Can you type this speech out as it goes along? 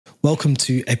Welcome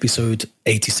to episode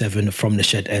 87 from the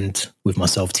Shed End with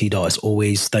myself, T-Dart, as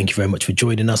always. Thank you very much for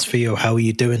joining us, Theo. How are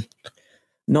you doing?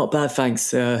 Not bad,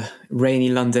 thanks. Rainy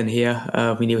London here.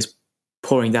 I mean, it was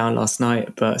pouring down last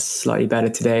night, but slightly better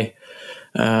today.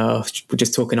 We're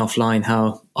just talking offline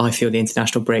how I feel the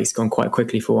international break's gone quite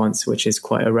quickly for once, which is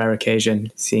quite a rare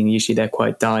occasion, seeing usually they're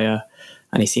quite dire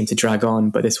and they seem to drag on,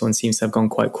 but this one seems to have gone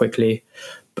quite quickly.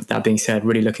 But that being said,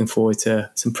 really looking forward to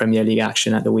some Premier League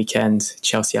action at the weekend,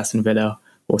 Chelsea, Aston Villa.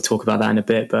 We'll talk about that in a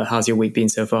bit, but how's your week been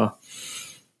so far?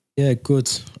 Yeah,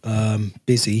 good.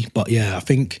 Busy, but yeah, I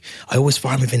think I always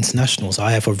find with internationals,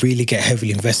 I either really get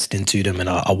heavily invested into them and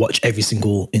I watch every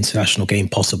single international game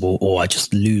possible, or I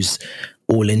just lose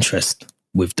all interest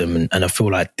with them. And I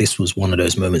feel like this was one of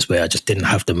those moments where I just didn't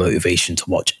have the motivation to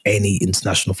watch any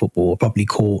international football. I probably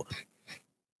caught,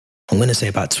 I'm going to say,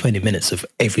 about 20 minutes of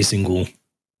every single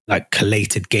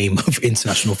collated game of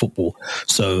international football.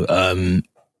 So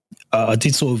I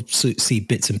did sort of see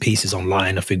bits and pieces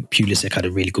online. I think Pulisic had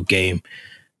a really good game.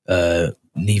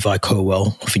 Levi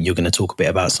Colwill, I think you're going to talk a bit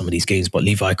about some of these games, but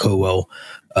Levi Colwill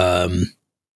also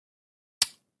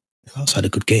had a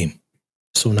good game.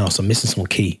 So now I'm missing some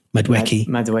key.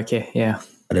 Madueke, yeah.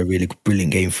 Had a really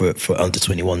brilliant game for under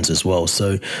 21s as well.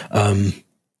 So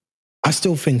I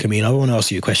still think, I want to ask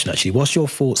you a question actually. What's your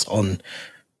thoughts on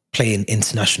playing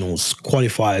internationals,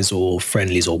 qualifiers or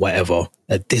friendlies or whatever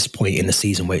at this point in the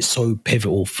season where it's so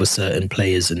pivotal for certain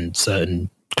players and certain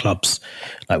clubs?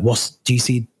 Like, do you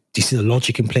see the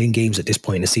logic in playing games at this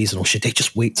point in the season, or should they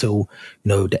just wait till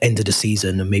the end of the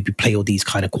season and maybe play all these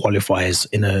kind of qualifiers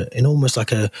in almost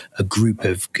like a group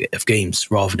of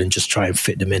games rather than just try and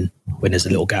fit them in when there's a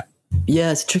little gap?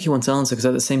 Yeah, it's a tricky one to answer because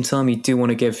at the same time you do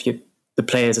want to give the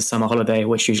players a summer holiday,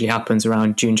 which usually happens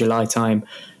around June, July time.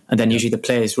 And then usually the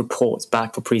players report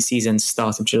back for pre-season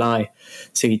start of July.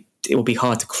 So it will be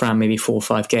hard to cram maybe 4 or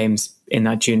 5 games in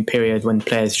that June period when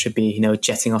players should be,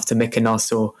 jetting off to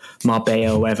Mykonos or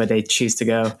Marbella or wherever they choose to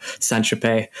go,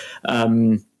 Saint-Tropez.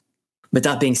 But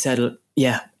that being said,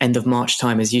 yeah, end of March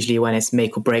time is usually when it's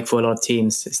make or break for a lot of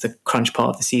teams. It's the crunch part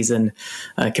of the season.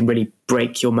 It can really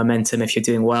break your momentum if you're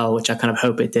doing well, which I kind of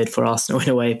hope it did for Arsenal in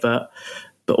a way. But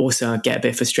also get a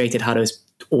bit frustrated how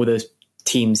all those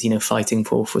teams, fighting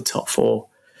for top 4,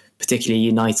 particularly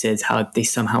United, how they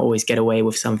somehow always get away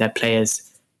with some of their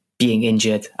players being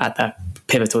injured at that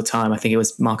pivotal time. I think it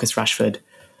was Marcus Rashford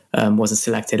wasn't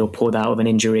selected or pulled out of an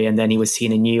injury, and then he was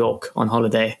seen in New York on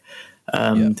holiday.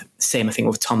 Same, I think,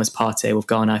 with Thomas Partey with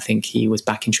Ghana. I think he was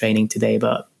back in training today,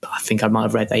 but I think I might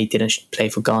have read that he didn't play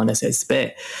for Ghana. So it's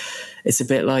a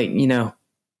bit like,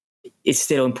 it's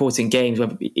still important games where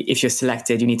if you're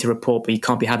selected, you need to report, but you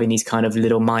can't be having these kind of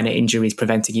little minor injuries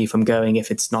preventing you from going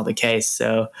if it's not the case.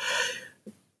 So,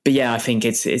 but yeah, I think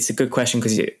it's a good question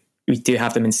because we do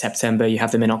have them in September, you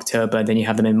have them in October, then you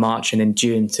have them in March and in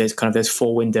June. So it's kind of those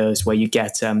 4 windows where you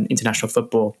get international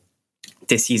football.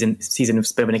 This season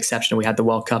was a bit of an exception. We had the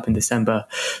World Cup in December,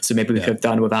 so maybe we could have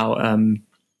done without an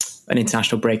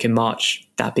international break in March.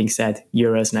 That being said,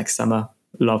 Euros next summer,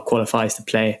 a lot of qualifiers to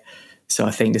play. So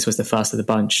I think this was the first of the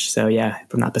bunch. So yeah,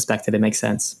 from that perspective, it makes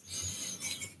sense.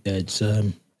 Yeah, it's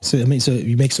so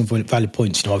you make some valid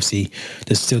points. Obviously,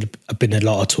 there's still been a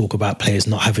lot of talk about players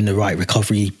not having the right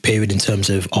recovery period in terms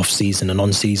of off season and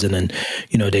on season, and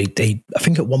they I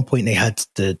think at one point they had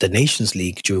the Nations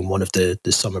League during one of the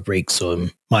summer breaks, or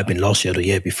might have been last year or the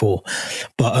year before,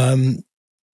 but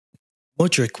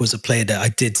Modric was a player that I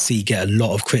did see get a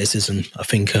lot of criticism, I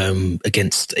think,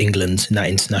 against England in that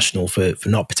international for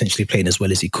not potentially playing as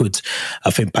well as he could. I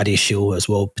think Badiashile as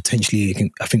well,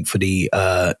 potentially, I think for the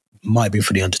might have been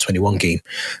for the under-21 game.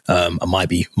 I might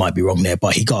be wrong there,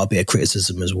 but he got a bit of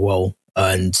criticism as well.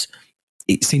 And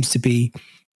it seems to be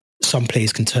some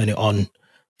players can turn it on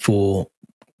for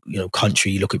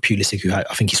country. You look at Pulisic, who I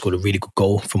think he scored a really good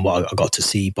goal from what I got to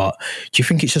see. But do you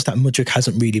think it's just that Modric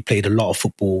hasn't really played a lot of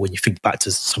football when you think back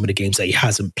to some of the games that he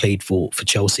hasn't played for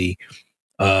Chelsea?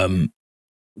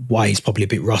 Why he's probably a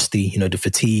bit rusty, the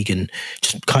fatigue and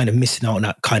just kind of missing out on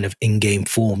that kind of in-game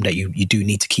form that you do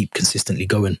need to keep consistently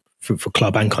going for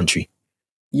club and country.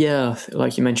 Yeah,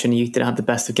 like you mentioned, you didn't have the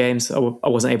best of games. I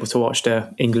wasn't able to watch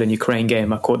the England-Ukraine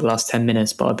game. I caught the last 10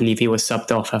 minutes, but I believe he was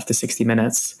subbed off after 60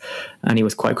 minutes, and he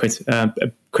was quite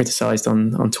criticised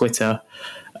on Twitter.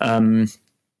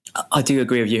 I do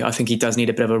agree with you. I think he does need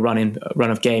a bit of a run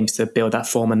of games to build that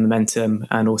form and momentum,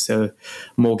 and also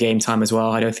more game time as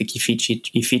well. I don't think he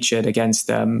featured against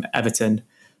Everton.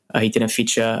 He didn't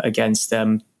feature against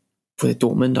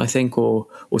Dortmund, I think, or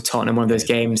Tottenham. One of those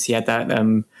games, he had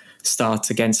that start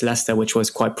against Leicester, which was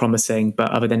quite promising.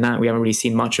 But other than that, we haven't really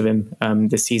seen much of him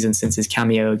this season since his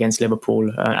cameo against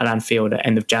Liverpool at Anfield at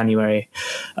end of January.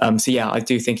 So yeah, I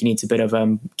do think he needs a bit of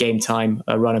game time,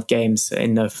 a run of games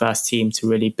in the first team to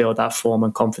really build that form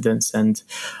and confidence. And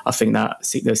I think that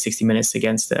those 60 minutes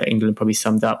against England probably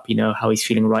summed up, how he's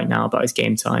feeling right now about his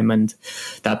game time. And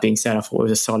that being said, I thought it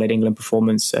was a solid England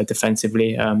performance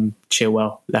defensively.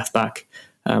 Chilwell, left back,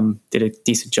 did a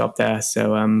decent job there.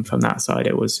 So from that side,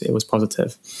 it was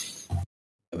positive.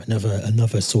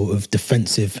 Another sort of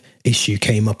defensive issue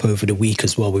came up over the week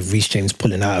as well, with Reece James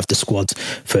pulling out of the squad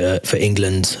for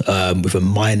England with a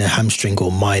minor hamstring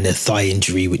or minor thigh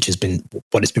injury, which has been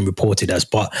what it's been reported as.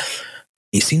 But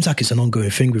it seems like it's an ongoing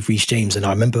thing with Reece James, and I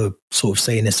remember sort of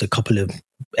saying this a couple of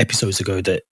episodes ago,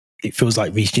 that it feels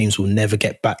like Reece James will never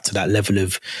get back to that level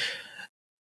of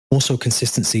also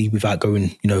consistency without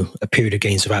going, a period of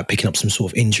games without picking up some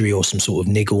sort of injury or some sort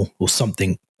of niggle or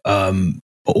something.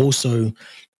 But also,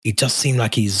 it just seemed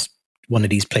like he's one of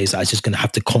these players that is just going to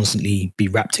have to constantly be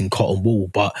wrapped in cotton wool.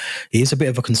 But it is a bit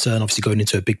of a concern, obviously, going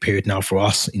into a big period now for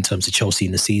us in terms of Chelsea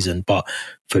in the season. But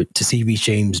to see Reece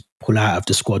James pull out of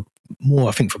the squad, more,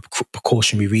 I think, for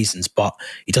precautionary reasons, but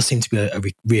it does seem to be a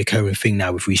reoccurring thing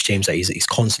now with Reece James, that he's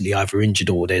constantly either injured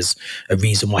or there's a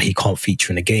reason why he can't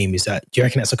feature in a game. Do you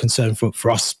reckon that's a concern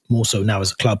for us more so now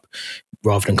as a club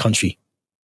rather than country?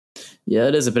 Yeah,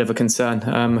 it is a bit of a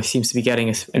concern. He seems to be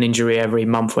getting an injury every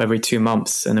month or every 2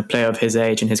 months, and a player of his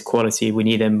age and his quality, we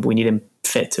need him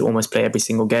fit to almost play every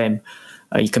single game.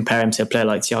 You compare him to a player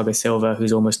like Thiago Silva,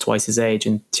 who's almost twice his age,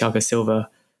 and Thiago Silva,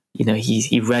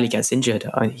 he rarely gets injured.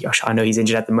 I know he's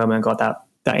injured at the moment and got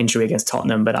that injury against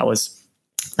Tottenham, but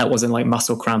that wasn't like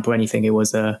muscle cramp or anything. It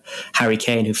was Harry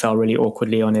Kane who fell really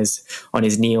awkwardly on his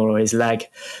knee or his leg.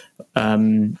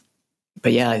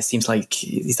 But yeah, it seems like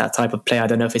he's that type of player. I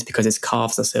don't know if it's because his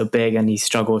calves are so big and he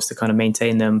struggles to kind of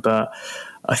maintain them, but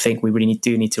I think we really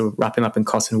do need to wrap him up in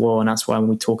cotton wool. And that's why when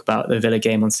we talk about the Villa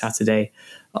game on Saturday,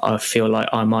 I feel like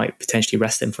I might potentially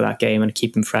rest him for that game and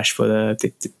keep him fresh for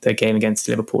the game against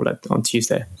Liverpool on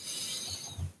Tuesday.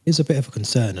 It's a bit of a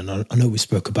concern, and I know we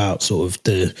spoke about sort of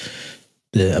the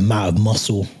amount of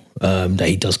muscle that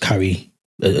he does carry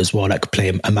as well, that could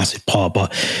play a massive part.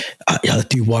 But I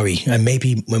do worry, and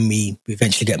maybe when we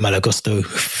eventually get Malo Gusto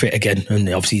fit again, and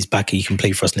obviously he's back, he can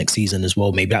play for us next season as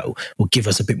well, maybe that will give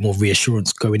us a bit more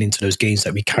reassurance going into those games,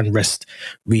 that we can rest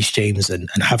Reece James and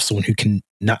have someone who can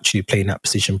naturally play in that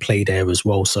position play there as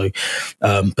well. So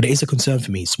but it is a concern for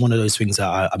me. It's one of those things that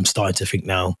I'm starting to think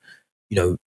now,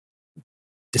 the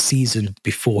season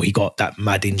before he got that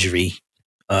mad injury,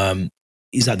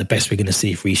 is that the best we're going to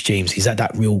see for Reece James? He's at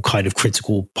that real kind of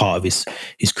critical part of his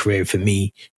career for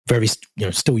me. Very,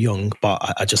 still young,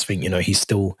 but I just think, he's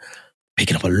still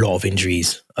picking up a lot of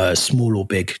injuries, small or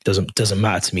big, doesn't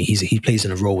matter to me. He plays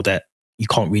in a role that you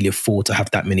can't really afford to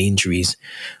have that many injuries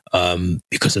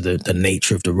because of the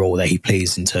nature of the role that he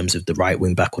plays in terms of the right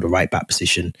wing back or the right back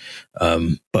position.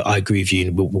 But I agree with you,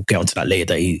 and we'll get onto that later,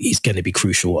 that he's going to be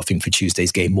crucial, I think, for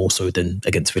Tuesday's game, more so than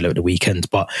against Villa at the weekend.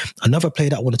 But another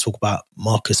player that I want to talk about,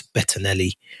 Marcus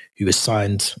Bettinelli, who has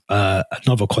signed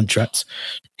another contract.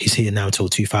 He's here now until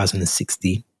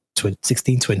 2016.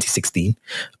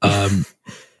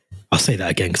 I'll say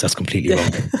that again because that's completely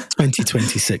wrong.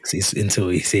 2026 is until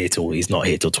he's here till he's not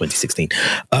here till 2016.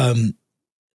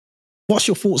 What's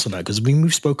your thoughts on that? Because we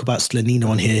spoke about Slanina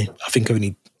on here, I think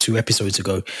only 2 episodes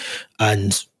ago,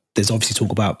 and there's obviously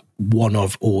talk about one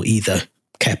of or either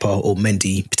Kepa or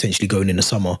Mendy potentially going in the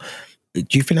summer.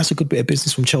 Do you think that's a good bit of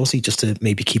business from Chelsea, just to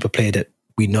maybe keep a player that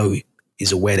we know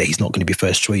is aware that he's not going to be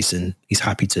first choice and he's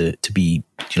happy to be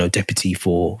deputy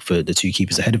for the 2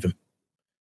 keepers ahead of him?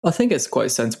 I think it's quite a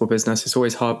sensible business. It's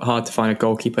always hard to find a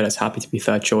goalkeeper that's happy to be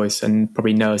third choice and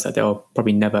probably knows that they'll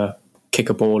probably never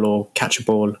kick a ball or catch a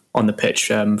ball on the pitch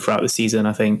throughout the season.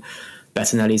 I think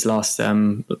Bettinelli's last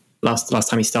time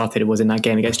he started, it was in that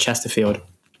game against Chesterfield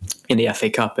in the FA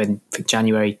Cup in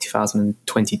January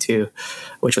 2022,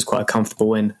 which was quite a comfortable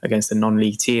win against a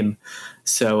non-league team.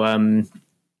 So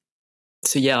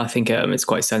yeah, I think it's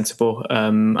quite sensible.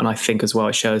 And I think as well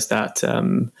it shows that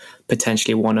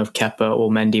potentially one of Kepa or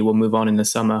Mendy will move on in the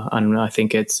summer. And I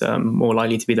think it's more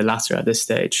likely to be the latter at this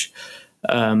stage.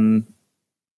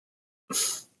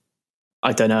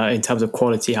 I don't know in terms of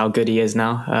quality how good he is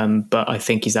now, but I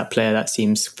think he's that player that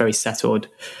seems very settled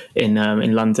in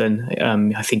London.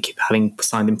 I think having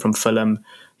signed him from Fulham,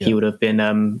 he would have been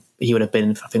I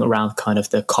think around kind of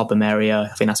the Cobham area.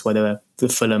 I think that's where the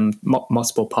Fulham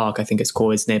Motspur Park, I think it's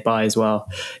called, is nearby as well,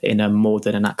 in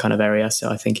Morden and that kind of area. So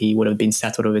I think he would have been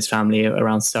settled with his family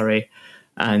around Surrey.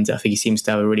 And I think he seems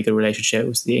to have a really good relationship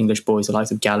with the English boys, the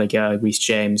likes of Gallagher, Reece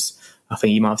James. I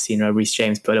think you might have seen Reece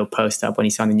James put a little post up when he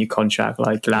signed a new contract,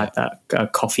 like glad that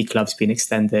coffee club's been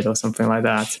extended or something like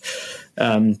that.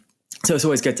 So it's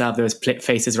always good to have those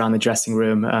faces around the dressing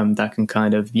room that can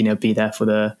kind of, be there for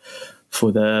the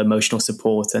emotional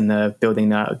support and building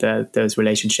those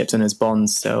relationships and those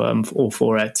bonds. So I'm all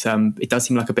for it. It does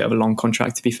seem like a bit of a long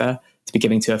contract, to be fair, to be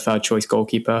giving to a third choice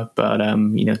goalkeeper. But,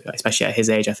 especially at his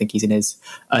age, I think he's in his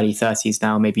early 30s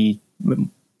now, maybe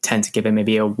tend to give him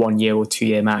maybe a 1 year or 2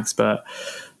 year max. But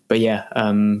yeah,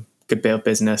 good bit of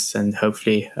business. And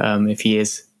hopefully if he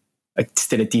is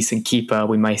still a decent keeper,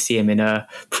 we may see him in a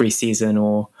pre-season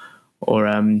or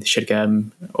should get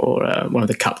him or one of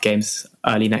the cup games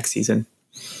early next season.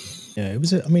 Yeah, it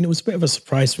was a bit of a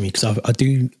surprise for me because I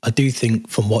do think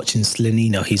from watching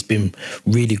Slonina, he's been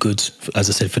really good, as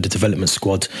I said, for the development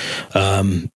squad.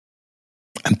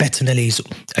 And Bettinelli's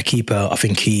a keeper. I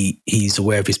think he's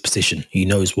aware of his position. He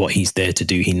knows what he's there to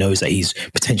do. He knows that he's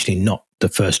potentially not the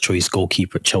first choice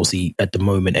goalkeeper at Chelsea at the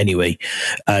moment anyway.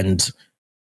 And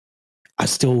I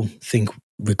still think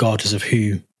regardless of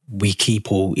who we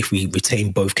keep or if we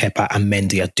retain both Kepa and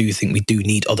Mendy, I do think we do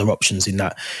need other options in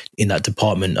that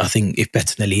department. I think if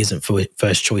Bettinelli isn't for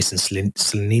first choice and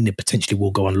Slonina potentially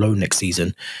will go on loan next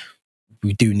season,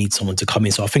 we do need someone to come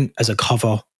in. So I think as a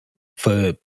cover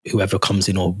for whoever comes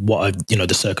in or what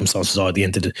the circumstances are at the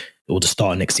end of the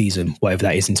start of next season, whatever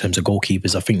that is in terms of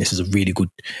goalkeepers, I think this is a really good,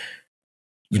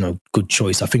 good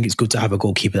choice. I think it's good to have a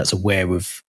goalkeeper that's aware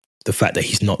of the fact that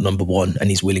he's not number one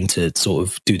and he's willing to sort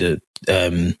of do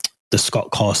the Scott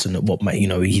Carson at what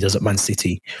he does at Man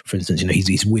City, for instance.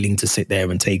 He's willing to sit there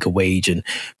and take a wage and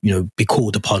be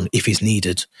called upon if he's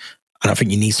needed. And I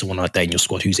think you need someone like that in your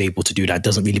squad who's able to do that.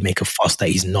 Doesn't really make a fuss that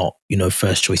he's not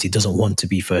first choice. He doesn't want to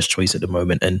be first choice at the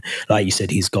moment. And like you said,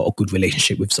 he's got a good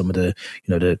relationship with some of the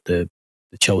the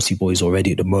Chelsea boys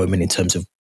already at the moment in terms of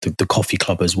the coffee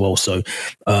club as well. So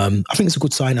I think it's a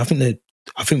good sign. I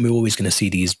think we're always going to see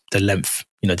the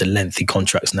lengthy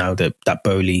contracts now that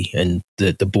Bowley and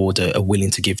the board are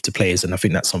willing to give to players. And I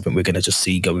think that's something we're going to just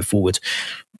see going forward.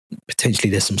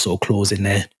 Potentially there's some sort of clause in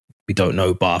there. We don't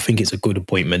know, but I think it's a good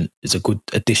appointment. It's a good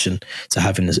addition to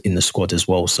have in the squad as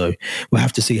well. So we'll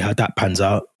have to see how that pans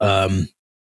out. But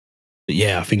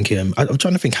yeah, I think I'm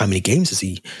trying to think how many games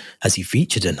has he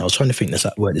featured in. I was trying to think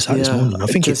work this out this morning. I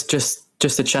think just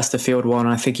the Chesterfield one.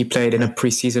 I think he played in a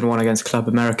pre-season one against Club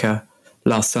America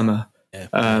last summer. Yeah.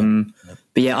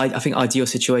 But yeah, I think ideal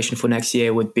situation for next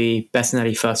year would be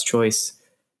Bettinelli first choice,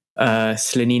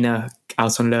 Slonina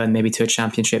out on loan maybe to a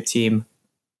championship team,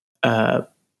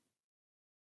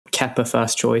 Kepa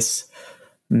first choice,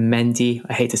 Mendy,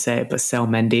 I hate to say it, but sell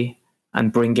Mendy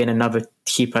and bring in another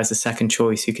keeper as a second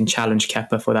choice who can challenge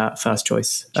Kepa for that first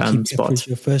choice spot. Keep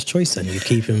your first choice then? You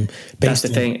keep him That's the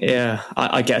thing, yeah.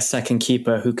 I get a second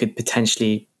keeper who could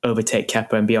potentially overtake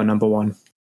Kepa and be our number one.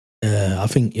 I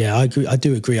think, yeah, I agree. I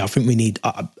do agree. I think we need,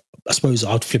 I suppose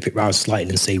I'd flip it around slightly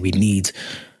and say we need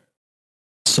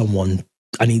someone,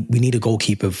 we need a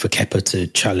goalkeeper for Kepa to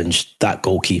challenge that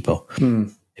goalkeeper,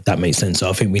 if that makes sense. So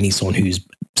I think we need someone who's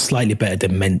slightly better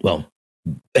than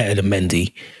better than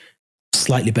Mendy,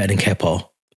 slightly better than Kepa,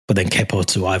 but then Kepa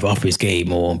to either up his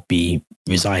game or be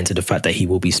resigned to the fact that he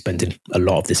will be spending a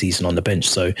lot of the season on the bench.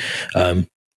 So,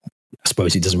 I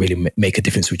suppose it doesn't really make a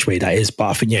difference which way that is, but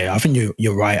I think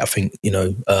you're right. I think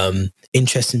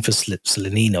interesting for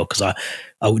Slonina because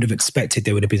I would have expected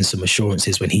there would have been some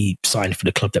assurances when he signed for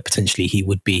the club that potentially he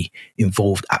would be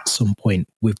involved at some point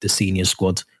with the senior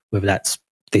squad, whether that's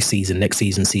this season, next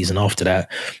season, season after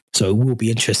that. So we'll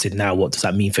be interested now. What does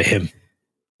that mean for him?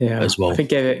 Yeah, as well. I think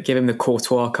give him the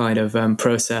Courtois kind of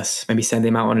process. Maybe send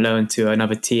him out on loan to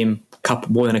another team.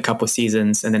 More than a couple of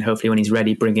seasons, and then hopefully when he's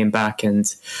ready, bring him back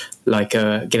and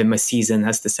give him a season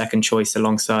as the second choice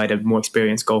alongside a more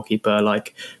experienced goalkeeper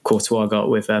like Courtois got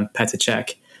with Petr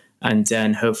Cech, and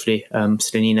then hopefully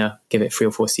Slonina give it 3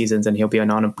 or 4 seasons and he'll be our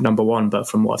number one. But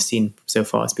from what I've seen so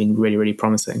far, it's been really, really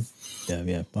promising.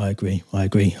 Yeah, I agree.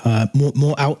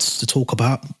 More outs to talk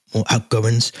about, more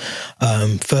outgoings.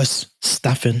 First,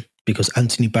 Staffen. Because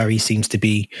Anthony Barry seems to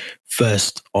be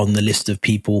first on the list of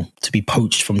people to be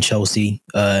poached from Chelsea,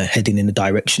 heading in the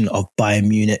direction of Bayern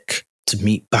Munich to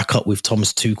meet back up with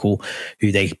Thomas Tuchel,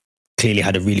 who they clearly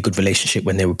had a really good relationship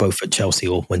when they were both at Chelsea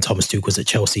or when Thomas Tuchel was at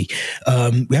Chelsea.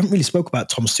 We haven't really spoke about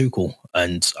Thomas Tuchel,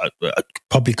 and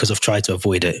probably because I've tried to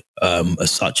avoid it as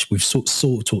such. We've sort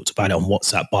of talked about it on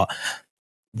WhatsApp, but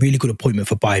really good appointment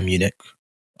for Bayern Munich.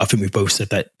 I think we've both said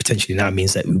that potentially now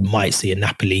means that we might see a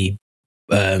Napoli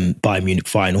Bayern Munich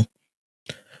final.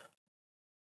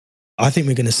 I think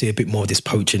we're going to see a bit more of this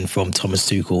poaching from Thomas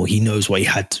Tuchel. He knows what he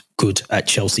had good at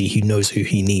Chelsea. He knows who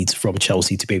he needs from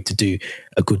Chelsea to be able to do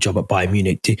a good job at Bayern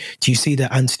Munich. Do you see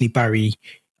the Anthony Barry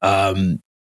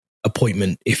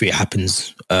appointment, if it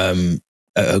happens,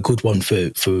 a good one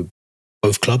for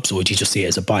both clubs, or do you just see it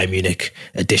as a Bayern Munich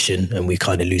addition and we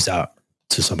kind of lose out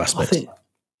to some aspects?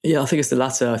 I think it's the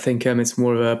latter. I think it's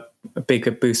more of a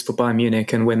bigger boost for Bayern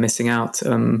Munich, and we're missing out.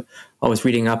 I was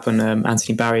reading up on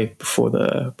Anthony Barry before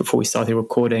we started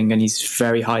recording, and he's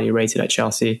very highly rated at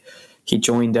Chelsea. He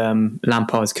joined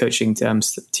Lampard's coaching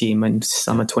team in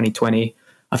summer 2020.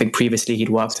 I think previously he'd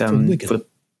worked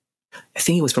I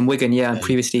think he was from Wigan, yeah. And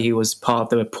previously he was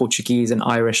part of the Portuguese and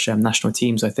Irish national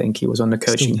teams. I think he was on the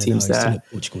coaching teams there.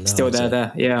 Still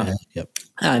there, yeah. Yep.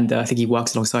 And I think he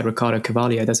works alongside Ricardo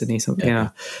Carvalho, doesn't he? So,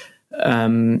 yeah.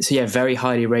 So yeah, very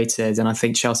highly rated, and I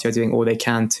think Chelsea are doing all they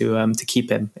can to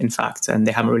keep him. In fact, and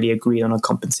they haven't really agreed on a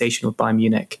compensation with Bayern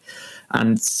Munich.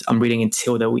 And I'm reading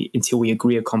until we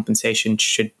agree a compensation,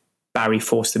 should Barry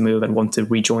force the move and want to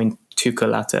rejoin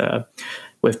Tuchel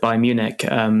with Bayern Munich.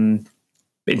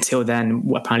 Until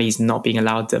then, apparently he's not being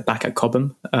allowed back at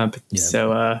Cobham,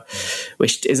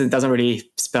 which doesn't really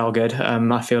spell good.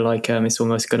 I feel like it's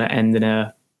almost going to end in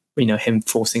him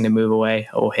forcing the move away,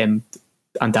 or him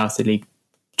undoubtedly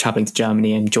traveling to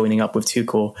Germany and joining up with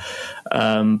Tuchel.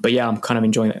 But yeah, I'm kind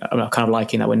of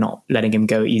liking that we're not letting him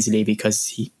go easily, because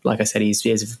he, like I said, he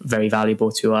is very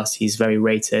valuable to us. He's very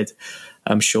rated.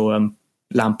 I'm sure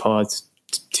Lampard,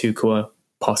 Tuchel,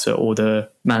 Potter, all the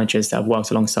managers that have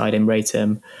worked alongside him rate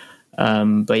him.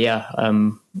 But yeah,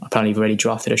 apparently we've already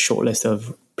drafted a short list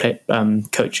of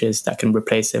coaches that can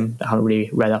replace him. I haven't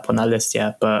really read up on that list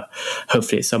yet, but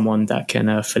hopefully it's someone that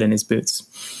can fill in his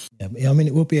boots. Yeah, I mean, I think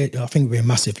it will be a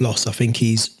massive loss. I think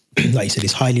he's, like you said,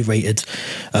 he's highly rated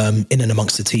in and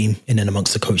amongst the team, in and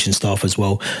amongst the coaching staff as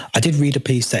well. I did read a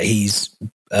piece that he's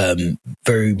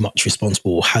very much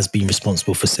responsible, has been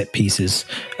responsible for set pieces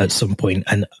at some point.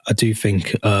 And I do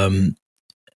think, I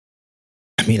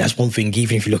mean, that's one thing,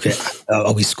 even if you look at,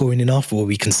 are we scoring enough or are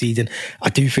we conceding? I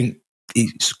do think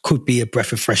it could be a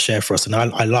breath of fresh air for us. And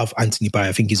I love Anthony Barry.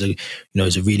 I think he's a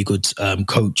really good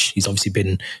coach. He's obviously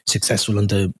been successful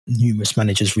under numerous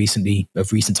managers recent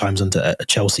times under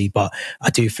Chelsea. But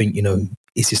I do think,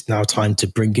 it's just now time to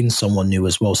bring in someone new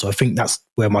as well. So I think that's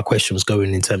where my question was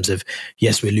going, in terms of,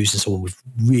 yes, we're losing someone with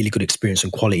really good experience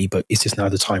and quality, but it's just now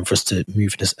the time for us to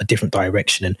move in a different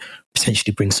direction and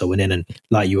potentially bring someone in. And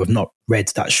like, you have not read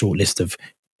that short list of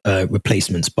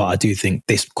replacements, but I do think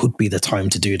this could be the time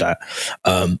to do that.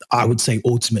 I would say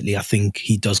ultimately, I think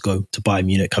he does go to Bayern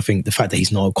Munich. I think the fact that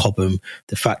he's not a Cobham,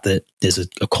 the fact that there's a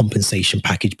compensation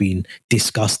package being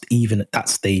discussed even at that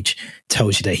stage,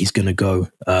 tells you that he's going to go.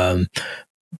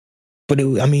 But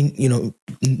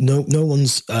no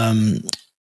one's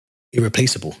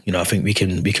irreplaceable. I think we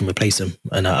can replace him.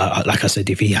 And like I said,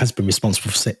 if he has been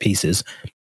responsible for set pieces,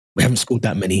 we haven't scored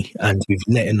that many, and we've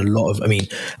let in a lot of. I mean,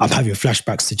 I'm having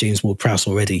flashbacks to James Ward-Prowse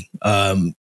already.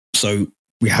 So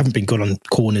we haven't been good on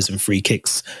corners and free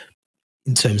kicks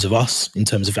in terms of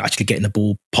actually getting the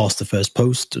ball past the first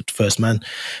post, the first man,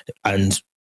 and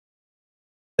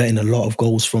letting a lot of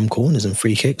goals from corners and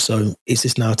free kicks. So is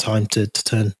this now time to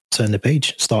turn the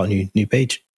page, start a new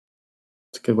page?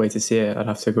 It's a good way to see it. I'd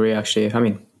have to agree, actually. I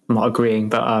mean, I'm not agreeing,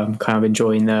 but I'm kind of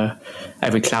enjoying the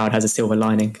every cloud has a silver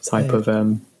lining type of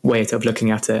way of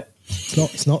looking at it.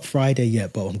 It's not Friday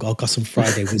yet, but I've got some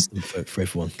Friday wisdom for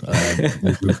everyone.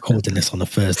 We're recording this on a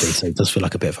Thursday, so it does feel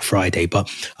like a bit of a Friday. But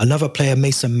another player,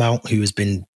 Mason Mount, who has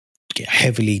been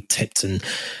heavily tipped, and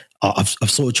I've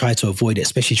sort of tried to avoid it,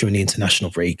 especially during the international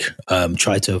break.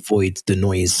 Try to avoid the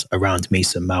noise around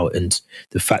Mason Mount and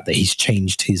the fact that he's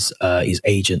changed his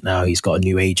agent now. He's got a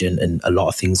new agent, and a lot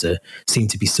of things seem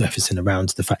to be surfacing around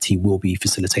the fact he will be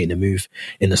facilitating a move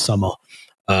in the summer.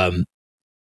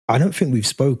 I don't think we've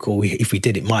spoke, or if we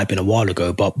did, it might have been a while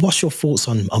ago. But what's your thoughts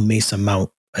on Mason Mount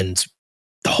and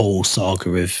the whole saga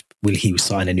of, will he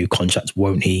sign a new contract?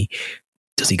 Won't he?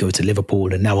 Does he go to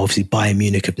Liverpool? And now obviously Bayern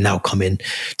Munich have now come in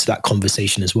to that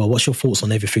conversation as well. What's your thoughts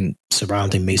on everything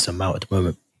surrounding Mason Mount at the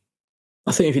moment?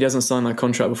 I think if he doesn't sign that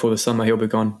contract before the summer, he'll be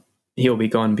gone. He'll be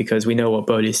gone, because we know what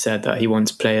Bowley said, that he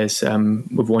wants players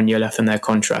with 1 year left in their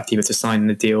contract either to sign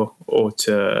the deal or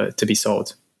to be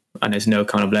sold. And there's no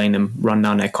kind of letting them run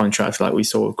down their contracts like we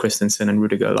saw with Christensen and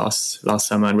Rudiger last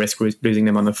summer and risk losing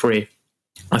them on the free.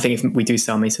 I think if we do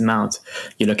sell Mason Mount,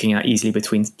 you're looking at easily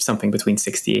between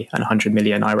 60 and 100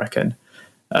 million, I reckon.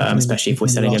 Especially if we're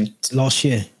selling him last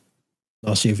year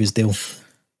of his deal.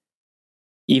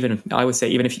 I would say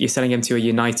even if you're selling him to a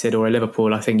United or a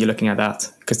Liverpool, I think you're looking at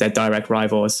that, because they're direct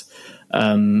rivals.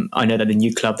 I know that the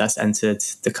new club that's entered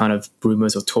the kind of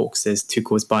rumours or talks is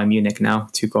Tuchel's Bayern Munich now.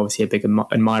 Tuchel obviously a big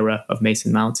admirer of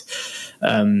Mason Mount.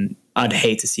 I'd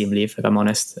hate to see him leave, if I'm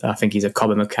honest. I think he's a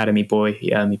Cobham Academy boy,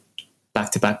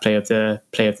 back-to-back player of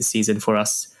the season for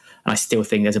us. And I still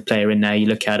think there's a player in there. You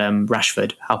look at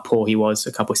Rashford, how poor he was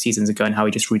a couple of seasons ago and how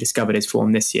he just rediscovered his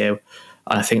form this year.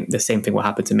 I think the same thing will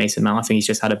happen to Mason Mount. I think he's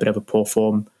just had a bit of a poor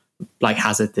form, like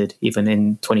Hazard did, even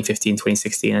in 2015,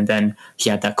 2016. And then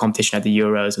he had that competition at the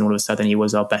Euros, and all of a sudden he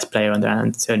was our best player under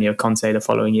Antonio Conte the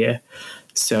following year.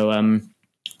 So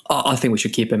I think we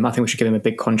should keep him. I think we should give him a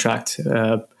big contract,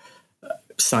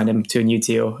 sign him to a new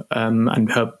deal,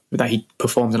 and hope that he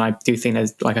performs. And I do think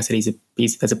like I said,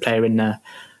 there's a player in there.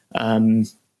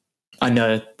 I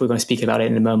know we're going to speak about it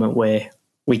in a moment, where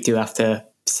we do have to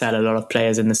sell a lot of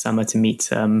players in the summer to meet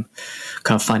kind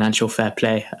of financial fair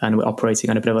play, and we're operating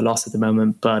on a bit of a loss at the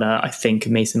moment. But I think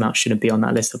Mason Mount shouldn't be on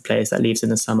that list of players that leaves in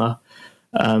the summer.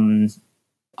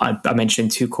 I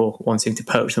mentioned Tuchel wanting to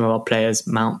poach some of our players.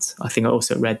 Mount, I think I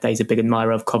also read that he's a big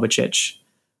admirer of Kovacic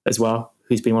as well,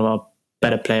 who's been one of our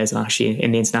better players. And actually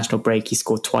in the international break, he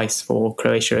scored twice for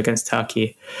Croatia against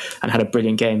Turkey and had a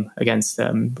brilliant game against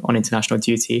on international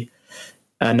duty.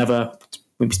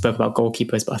 We spoke about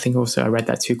goalkeepers, but I think also I read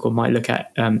that Tuchel might look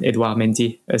at Edouard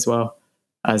Mendy as well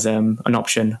as an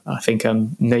option. I think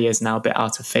Neuer's now a bit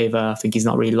out of favour. I think he's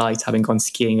not really liked, having gone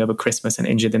skiing over Christmas and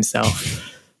injured himself.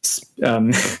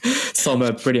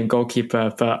 Sommer, brilliant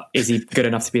goalkeeper, but is he good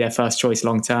enough to be their first choice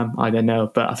long term? I don't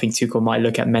know, but I think Tuchel might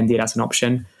look at Mendy as an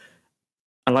option.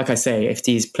 And like I say, if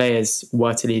these players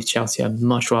were to leave Chelsea, I'd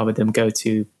much rather them go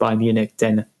to Bayern Munich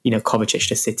than, Kovacic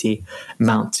to City,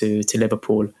 Mount to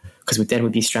Liverpool, because then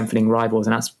we'd be strengthening rivals,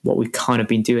 and that's what we've kind of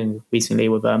been doing recently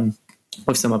with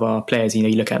some of our players. You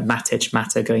look at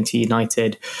Mata going to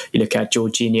United, you look at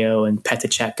Jorginho and Petr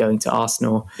Cech going to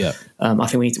Arsenal. Yeah. I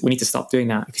think we need to stop doing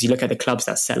that, because you look at the clubs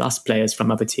that sell us players from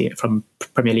from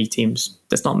Premier League teams.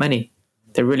 There's not many.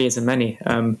 There really isn't many.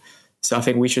 So I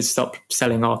think we should stop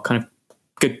selling our kind of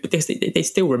good, but they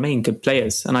still remain good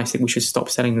players, and I think we should stop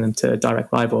selling them to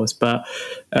direct rivals. But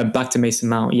back to Mason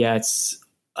Mount,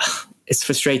 it's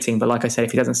frustrating. But like I said,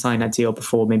 if he doesn't sign that deal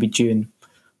before maybe June,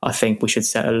 I think we should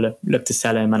look to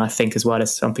sell him. And I think as well,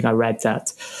 as something I read,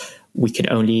 that we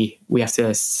have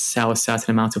to sell a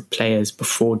certain amount of players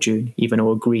before June, even,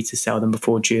 or agree to sell them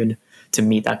before June to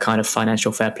meet that kind of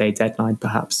financial fair play deadline,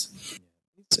 perhaps.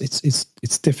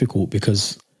 It's difficult,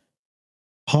 because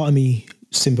part of me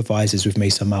sympathises with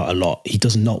Mason Mount a lot. He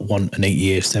does not want an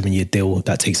 8-year, 7-year deal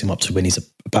that takes him up to when he's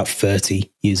about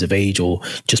 30 years of age, or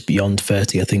just beyond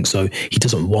 30, I think. So he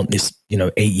doesn't want this,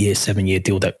 8-year, 7-year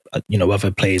deal that,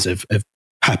 other players have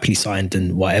happily signed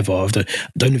and whatever. I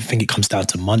don't even think it comes down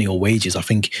to money or wages. I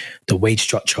think the wage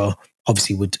structure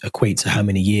obviously would equate to how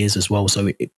many years as well. So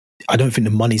I don't think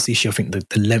the money's the issue. I think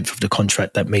the length of the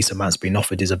contract that Mason Mount's been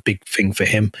offered is a big thing for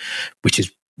him, which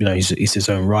is, is his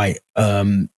own right.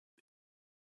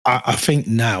 I think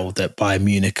now that Bayern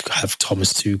Munich have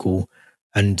Thomas Tuchel,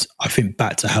 and I think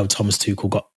back to how Thomas Tuchel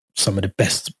got some of the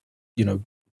best,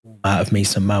 out of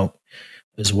Mason Mount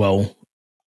as well,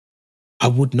 I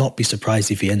would not be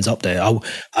surprised if he ends up there. I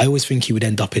always think he would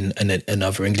end up in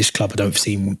another English club. I don't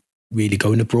see him really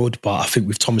going abroad, but I think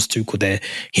with Thomas Tuchel there,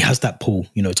 he has that pull.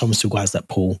 Thomas Tuchel has that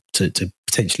pull to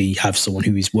potentially have someone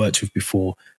who he's worked with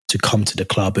before to come to the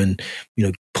club and,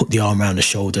 put the arm around the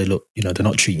shoulder. Look, they're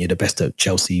not treating you the best at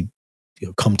Chelsea.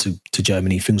 Come to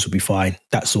Germany, things will be fine.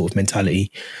 That sort of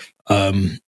mentality.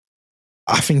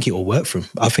 I think it will work for him.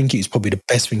 I think it's probably the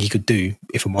best thing he could do,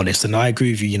 if I'm honest. And I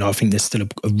agree with you. I think there's still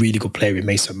a really good player in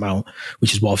Mason Mount,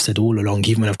 which is what I've said all along.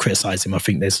 Even when I've criticised him, I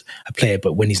think there's a player,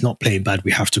 but when he's not playing bad,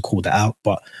 we have to call that out.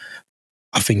 But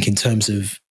I think in terms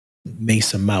of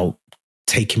Mason Mount,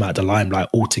 take him out of the limelight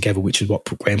altogether, which is what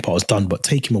Graham Potter's done, but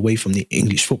take him away from the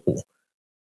English football,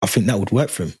 I think that would work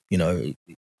for him.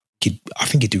 I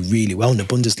think he'd do really well in the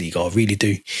Bundesliga. I really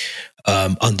do.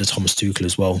 Under Thomas Tuchel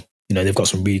as well. They've got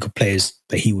some really good players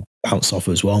that he would bounce off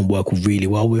as well and work really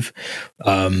well with.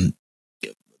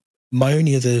 My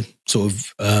only other sort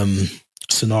of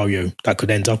scenario that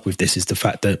could end up with this is the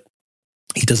fact that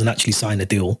he doesn't actually sign a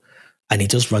deal and he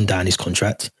does run down his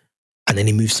contract and then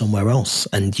he moves somewhere else.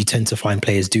 And you tend to find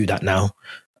players do that now.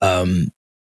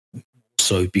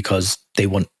 So because they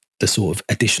want the sort of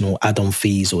additional add-on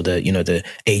fees, or the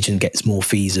agent gets more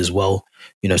fees as well.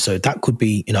 So that could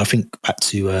be, I think back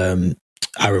to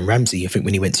Aaron Ramsey, I think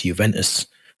when he went to Juventus,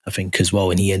 I think as well,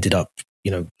 and he ended up,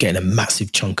 getting a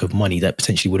massive chunk of money that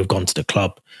potentially would have gone to the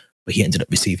club, but he ended up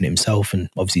receiving it himself. And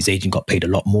obviously his agent got paid a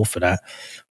lot more for that.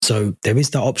 So there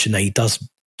is that option that he does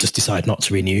just decide not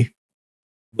to renew.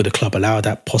 would the club allow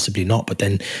that? Possibly not. But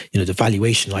then, the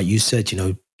valuation, like you said,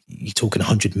 you're talking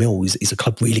 100 mil. Is a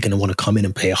club really going to want to come in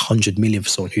and pay 100 million for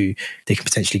someone who they can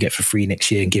potentially get for free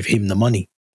next year and give him the money?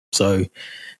 So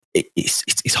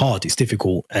it's hard. It's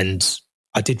difficult. And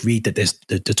I did read that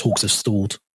the talks have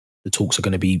stalled. The talks are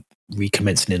going to be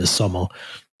recommencing in the summer.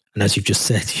 And as you've just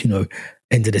said,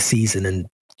 end of the season and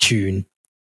June,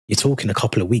 you're talking a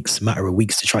couple of weeks, a matter of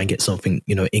weeks to try and get something,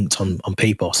 inked on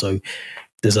paper. So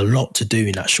there's a lot to do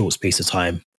in that short space of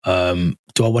time. Do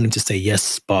I want him to say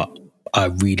yes? But I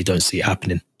really don't see it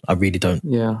happening. I really don't.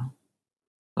 Yeah.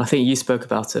 I think you spoke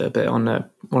about it a bit on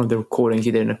one of the recordings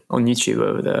you did on YouTube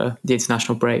over the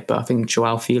international break, but I think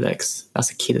Joao Felix,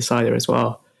 that's a key decider as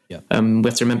well. Yeah. We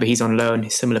have to remember he's on loan,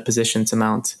 similar position to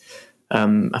Mount.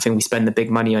 I think we spend the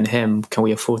big money on him. Can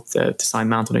we afford to sign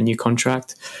Mount on a new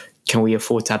contract? Can we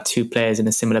afford to have two players in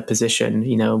a similar position,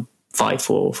 fight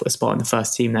for a spot in the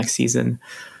first team next season?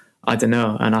 I don't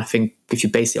know. And I think if you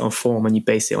base it on form and you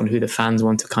base it on who the fans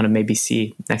want to kind of maybe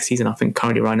see next season, I think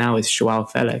currently right now is Joao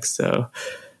Felix. So,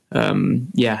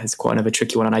 it's quite another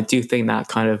tricky one. And I do think that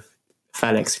kind of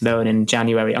Felix loan in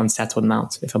January unsettled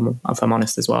Mount, if I'm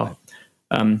honest as well.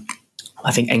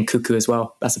 I think Nkuku as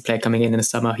well. That's a player coming in the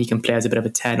summer. He can play as a bit of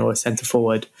a 10 or a centre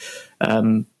forward.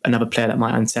 Another player that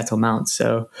might unsettle Mount.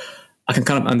 So I can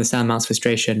kind of understand Mount's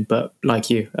frustration, but like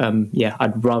you,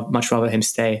 I'd much rather him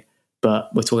stay.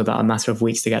 But we're talking about a matter of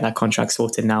weeks to get that contract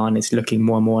sorted now, and it's looking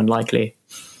more and more unlikely.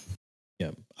 Yeah,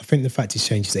 I think the fact he's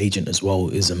changed his agent as well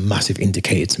is a massive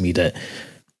indicator to me that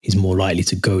he's more likely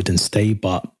to go than stay.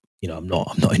 But I'm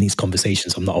not in these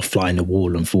conversations. I'm not a fly in the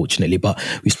wall, unfortunately. But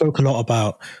we spoke a lot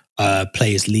about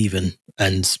players leaving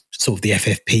and sort of the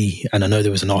FFP. And I know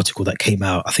there was an article that came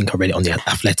out, I think I read it on The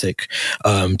Athletic,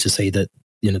 to say that,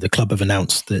 the club have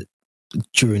announced that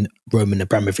during Roman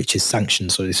Abramovich's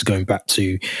sanctions, so this is going back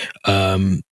to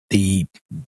the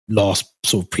last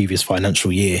sort of previous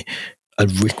financial year, a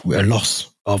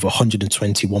loss of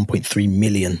 121.3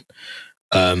 million,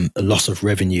 a loss of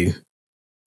revenue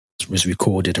was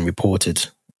recorded and reported,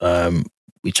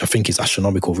 which I think is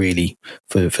astronomical really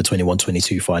for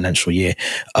 21-22 financial year.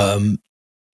 A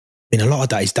lot of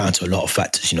that is down to a lot of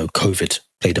factors. COVID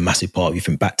played a massive part. You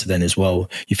think back to then as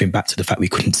well. You think back to the fact we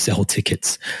couldn't sell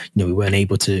tickets. We weren't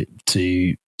able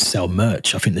to sell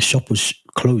merch. I think the shop was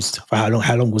closed for how long?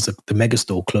 How long was the mega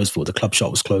store closed for? The club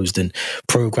shop was closed, and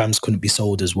programs couldn't be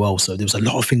sold as well. So there was a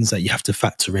lot of things that you have to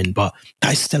factor in. But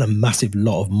that is still a massive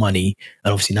lot of money.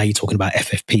 And obviously now you're talking about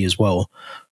FFP as well.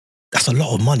 That's a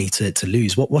lot of money to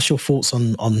lose. What's your thoughts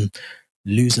on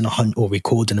losing or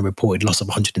recording a reported loss of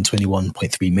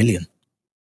 121.3 million?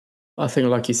 I think,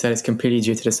 like you said, it's completely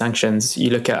due to the sanctions.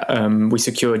 You look at, we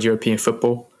secured European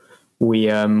football. We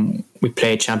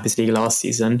played Champions League last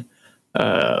season.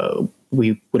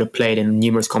 We would have played in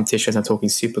numerous competitions. I'm talking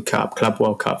Super Cup, Club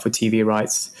World Cup for TV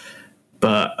rights.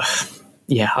 But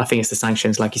I think it's the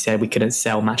sanctions. Like you said, we couldn't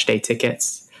sell match day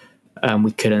tickets.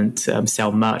 We couldn't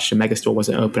sell merch. The megastore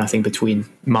wasn't open, I think, between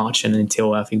March and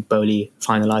until I think Bowley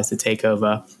finalised the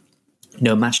takeover.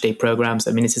 No match day programs.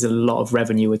 I mean, this is a lot of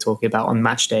revenue we're talking about on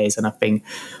match days. And I think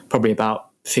probably about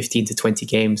 15 to 20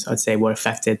 games, I'd say, were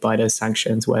affected by those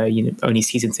sanctions where, only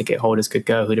season ticket holders could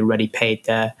go who'd already paid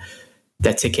their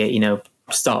ticket,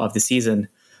 start of the season.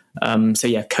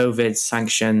 COVID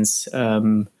sanctions,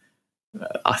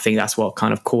 I think that's what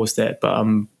kind of caused it. But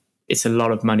it's a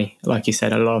lot of money, like you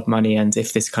said, a lot of money. And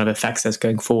if this kind of affects us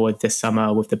going forward this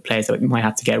summer with the players that we might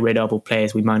have to get rid of, or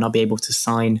players we might not be able to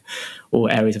sign,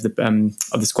 or areas of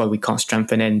the squad we can't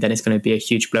strengthen in, then it's going to be a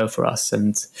huge blow for us.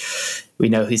 And we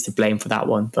know who's to blame for that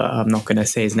one, but I'm not going to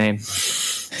say his name.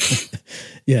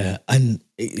 Yeah, and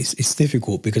it's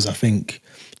difficult because I think,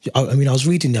 I was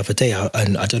reading the other day,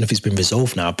 and I don't know if it's been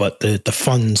resolved now, but the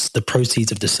funds, the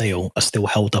proceeds of the sale are still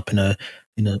held up in a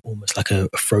almost like a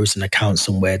frozen account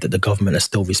somewhere that the government are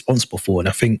still responsible for. And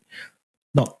I think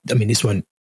this won't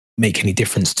make any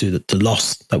difference to the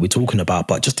loss that we're talking about,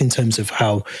 but just in terms of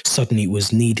how suddenly it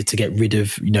was needed to get rid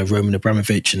of, Roman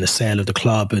Abramovich and the sale of the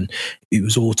club, and it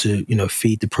was all to,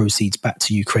 feed the proceeds back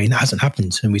to Ukraine. That hasn't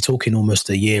happened. And we're talking almost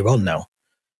a year on now.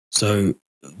 So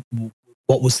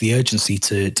what was the urgency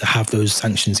to have those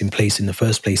sanctions in place in the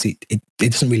first place? It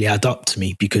doesn't really add up to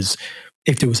me, because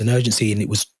if there was an urgency and it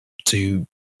was to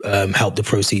help the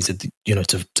proceeds,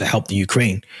 to help the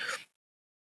Ukraine,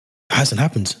 it hasn't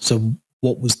happened. So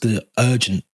what was the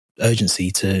urgency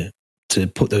to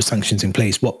put those sanctions in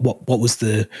place? What was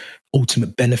the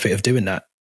ultimate benefit of doing that?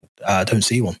 I don't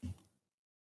see one.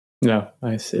 No,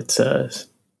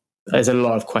 there's a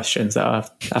lot of questions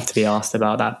that have to be asked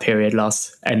about that period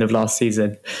end of last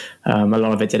season. A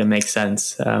lot of it didn't make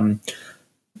sense.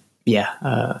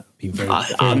 Being very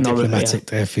diplomatic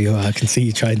there for you. I can see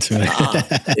you trying to.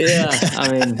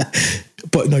 I mean,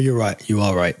 but no, you're right. You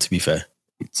are right. To be fair,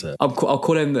 I'll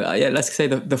call him. Let's say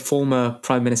the former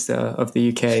Prime Minister of the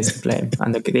UK is to blame,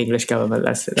 and the English government.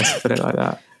 Let's put it like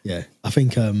that. Yeah, I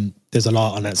think there's a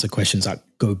lot of unanswered questions that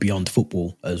go beyond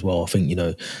football as well. I think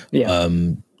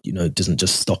it doesn't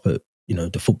just stop at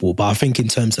the football, but I think in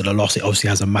terms of the loss, it obviously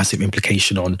has a massive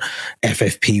implication on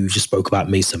FFP. We've just spoke about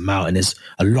Mason Mount, and there's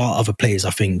a lot of other players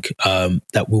I think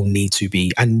that will need to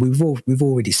be, and we've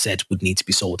already said would need to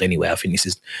be sold anyway. I think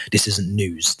this isn't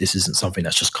news. This isn't something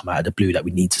that's just come out of the blue that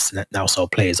we need to now sell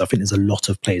players. I think there's a lot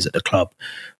of players at the club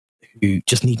who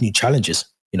just need new challenges.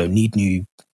 Need new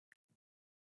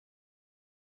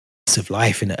of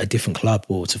life in a different club,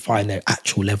 or to find their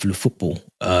actual level of football.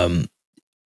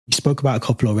 You spoke about a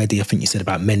couple already. I think you said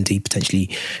about Mendy potentially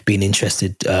being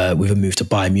interested with a move to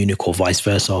Bayern Munich or vice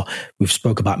versa. We've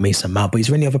spoke about Mason Mount, but is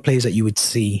there any other players that you would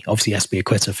see? Obviously,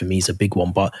 Azpilicueta for me is a big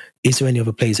one, but is there any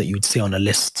other players that you would see on a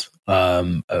list,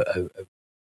 a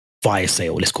fire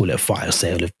sale, let's call it a fire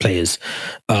sale of players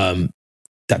that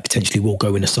potentially will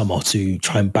go in the summer to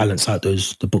try and balance out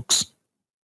the books?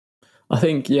 I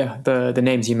think, the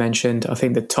names you mentioned, I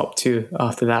think the top two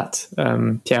after that,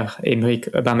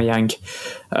 Pierre-Emerick Aubameyang,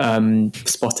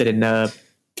 spotted in the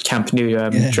Camp Nou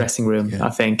dressing room, I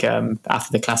think,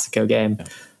 after the Clasico game.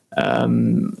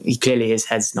 He clearly, his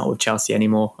head's not with Chelsea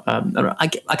anymore. I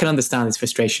can understand his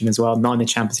frustration as well. Not in the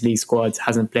Champions League squad,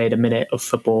 hasn't played a minute of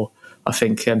football, I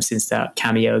think, since that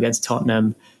cameo against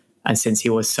Tottenham, and since he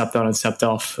was subbed on and subbed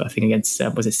off, I think against,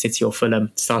 was it City or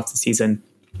Fulham, start of the season.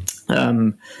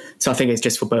 So I think it's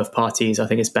just for both parties. I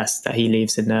think it's best that he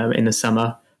leaves in the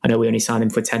summer. I know we only signed him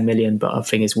for 10 million, but I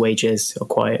think his wages are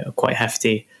quite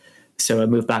hefty. So a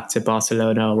move back to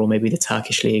Barcelona or maybe the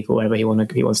Turkish league or wherever he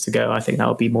wants to go, I think that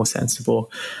would be more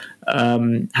sensible.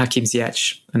 Hakim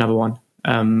Ziyech, another one.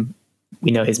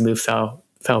 We know his move fell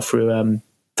through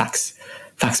fax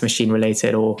machine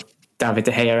related or David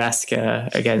De Gea-esque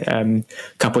again a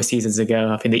couple of seasons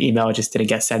ago. I think the email just didn't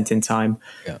get sent in time.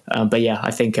 But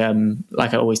I think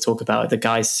like I always talk about, the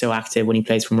guy's so active when he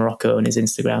plays for Morocco on his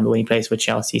Instagram, but when he plays for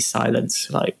Chelsea,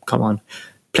 silence. Like, come on,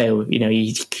 play.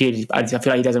 He clearly, I feel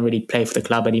like he doesn't really play for the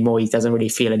club anymore. He doesn't really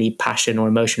feel any passion or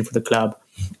emotion for the club.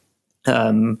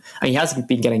 And he hasn't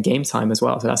been getting game time as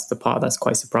well, so that's the part that's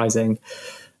quite surprising.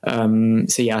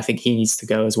 I think he needs to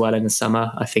go as well in the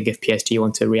summer. I think if PSG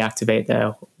want to reactivate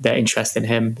their interest in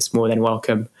him, it's more than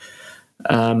welcome.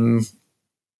 Obviously,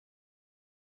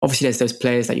 there's those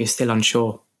players that you're still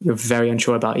unsure. You're very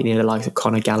unsure about, the likes of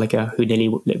Conor Gallagher, who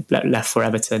nearly left for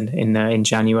Everton in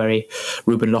January.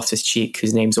 Ruben Loftus-Cheek,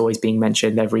 whose name's always being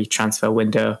mentioned every transfer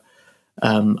window.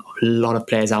 A lot of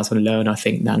players out on loan, I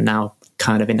think, that now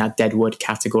kind of in that deadwood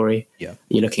category.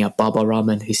 You're looking at Baba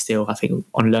Rahman, who's still, I think,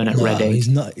 on loan at Reading. He's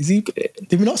not. Is he?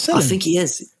 Did we not sell him? I think he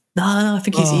is. No, I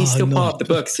think he's still part of the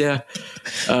books. Malang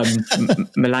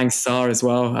Sarr as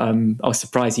well. I was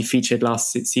surprised he featured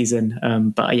last season,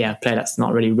 but a player that's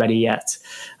not really ready yet.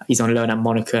 He's on loan at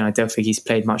Monaco, and I don't think he's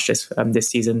played much this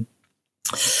season.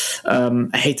 I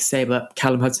hate to say, but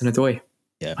Callum Hudson-Odoi.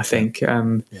 I think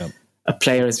a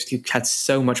player who had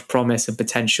so much promise and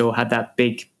potential, had that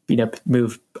big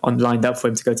move lined up for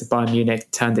him to go to Bayern Munich,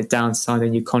 turned it down, signed a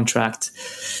new contract.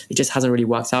 It just hasn't really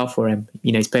worked out for him.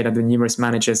 He's played under numerous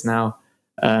managers now.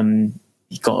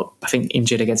 He got, I think,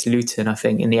 injured against Luton, I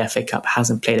think, in the FA Cup.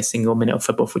 Hasn't played a single minute of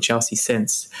football for Chelsea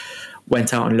since.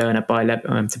 Went out on loan at to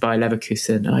Bayer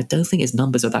Leverkusen, and I don't think his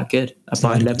numbers are that good at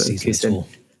Bayer Leverkusen.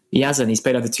 He hasn't. He's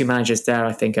played under two managers there,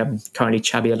 I think, currently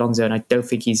Xabi Alonso, and I don't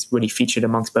think he's really featured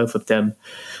amongst both of them.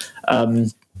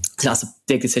 So that's a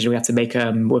big decision we have to make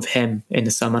with him in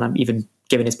the summer. And I'm even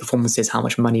given his performances, how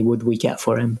much money would we get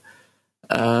for him?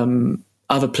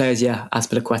 Other players,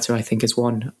 Azpilicueta, I think, is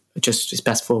one. Just it's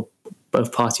best for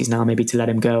both parties now, maybe to let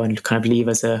him go and kind of leave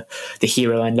as the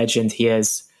hero and legend he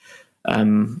is.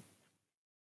 I'm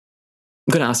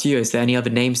going to ask you, is there any other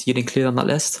names you'd include on that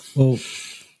list? Well,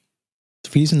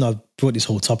 the reason I brought this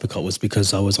whole topic up was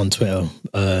because I was on Twitter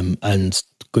and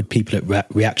good people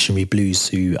at Reactionary Blues,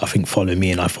 who I think follow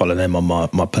me and I follow them on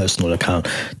my personal account,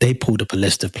 they pulled up a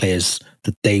list of players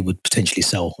that they would potentially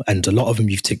sell. And a lot of them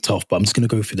you've ticked off, but I'm just going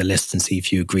to go through the list and see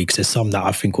if you agree, because there's some that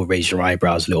I think will raise your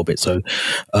eyebrows a little bit. So,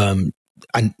 and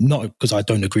not because I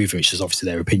don't agree with it, it's just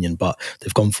obviously their opinion, but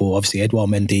they've gone for, obviously, Edouard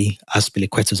Mendy,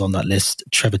 Azpilicueta's on that list,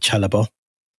 Trevor Chalobah,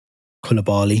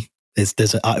 Koulibaly.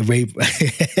 There's a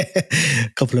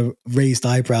couple of raised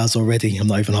eyebrows already. I'm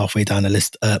not even halfway down the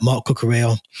list. Marc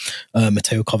Cucurella,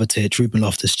 Mateo Kovacic, Ruben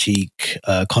Loftus-Cheek,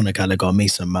 Conor Gallagher,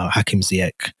 Mason Mount, Hakim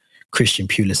Ziyech, Christian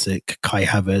Pulisic, Kai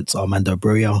Havertz, Armando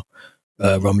Broja,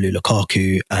 Romelu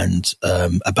Lukaku and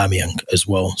Aubameyang as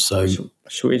well. So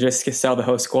should we just sell the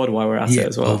whole squad while we're at it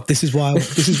as well? This is why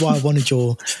I wanted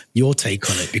your take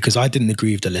on it, because I didn't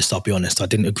agree with the list. I'll be honest, I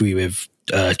didn't agree with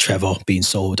Trevor being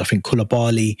sold. I think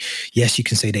Koulibaly, yes, you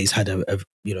can say that he's had a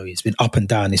he's been up and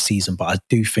down this season, but I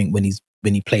do think when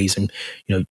he plays, and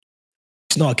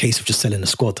it's not a case of just selling the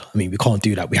squad. I mean, we can't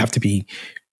do that. We have to be,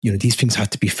 these things have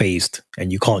to be phased,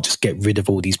 and you can't just get rid of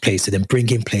all these players to then bring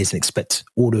in players and expect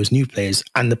all those new players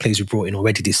and the players we brought in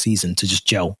already this season to just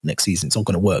gel next season. It's not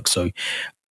going to work. So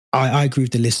I agree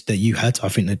with the list that you had. I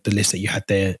think that the list that you had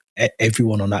there,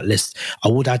 everyone on that list,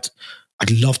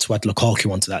 I'd love to add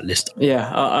Lukaku onto that list. Yeah,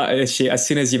 actually, as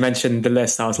soon as you mentioned the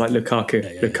list, I was like,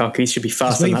 Lukaku. Lukaku, he should be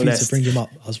fast on that list. To bring him up.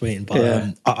 I was waiting,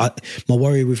 but my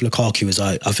worry with Lukaku is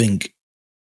I think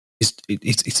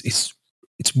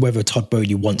it's whether Todd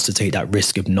Boehly wants to take that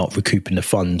risk of not recouping the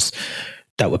funds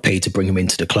that were paid to bring him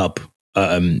into the club.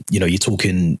 You're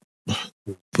talking,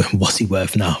 what's he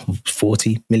worth now?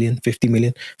 40 million, 50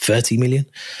 million, 30 million?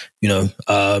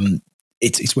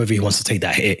 It's whether he wants to take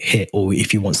that hit or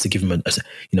if he wants to give him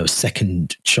a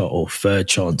second shot or third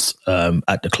chance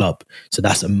at the club. So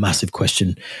that's a massive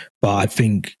question. But I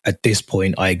think at this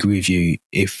point, I agree with you.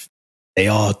 If they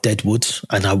are deadwood,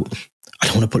 and I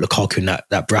don't want to put Lukaku in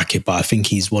that bracket, but I think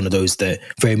he's one of those that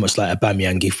very much like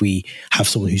Aubameyang, if we have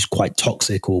someone who's quite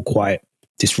toxic or quite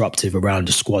disruptive around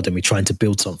the squad and we're trying to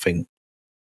build something,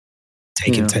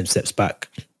 taking 10 steps back.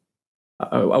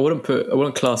 I wouldn't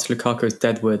class Lukaku as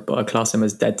deadwood, but I'd class him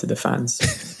as dead to the fans.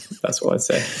 That's what I'd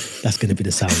say. That's going to be the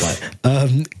soundbite.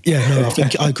 I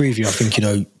think I agree with you. I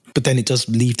think, but then it does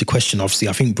leave the question, obviously.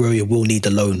 I think Broja will need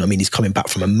the loan. I mean, he's coming back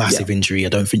from a massive injury. I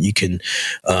don't think you can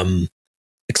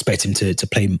expect him to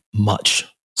play much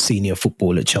senior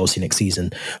football at Chelsea next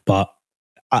season. But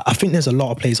I think there's a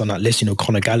lot of players on that list.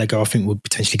 Conor Gallagher, I think, would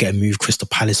potentially get a move, Crystal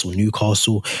Palace or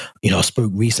Newcastle. I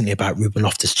spoke recently about Ruben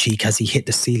Loftus-Cheek. Has he hit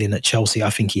the ceiling at Chelsea? I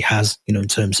think he has, in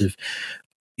terms of,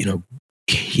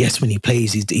 yes, when he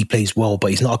plays, he plays well,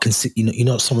 but he's not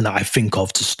not someone that I think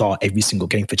of to start every single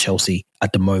game for Chelsea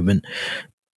at the moment.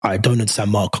 I don't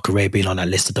understand Marc Cucurella being on that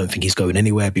list. I don't think he's going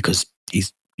anywhere because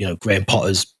he's, Graham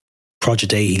Potter's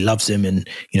protege. He loves him, and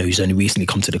he's only recently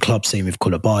come to the club. Same with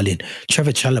Koulibaly and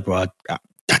Trevor Chalobah.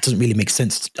 That doesn't really make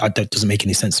sense. That doesn't make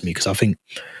any sense to me, because I think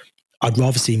I'd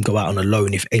rather see him go out on a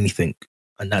loan, if anything,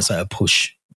 and that's at a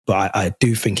push. But I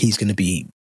do think he's going to be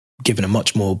given a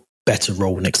much more better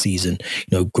role next season.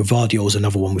 Gvardiol is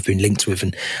another one we've been linked with,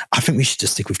 and I think we should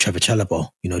just stick with Trevor Chalobah.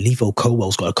 Levo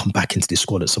Colwell's got to come back into this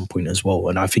squad at some point as well,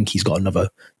 and I think he's got another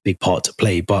big part to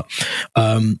play. But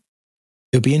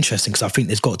it'll be interesting, because I think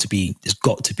there's got to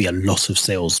be a lot of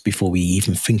sales before we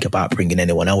even think about bringing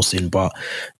anyone else in. But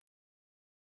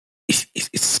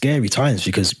it's scary times,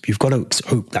 because you've got to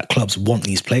hope that clubs want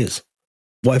these players.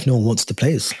 What if no one wants the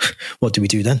players? What do we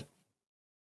do then?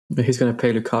 Who's going to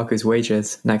pay Lukaku's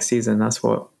wages next season? That's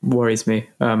what worries me.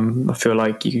 I feel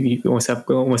like you almost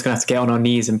going to have to get on our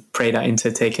knees and pray that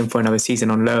Inter take him for another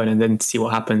season on loan and then see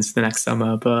what happens the next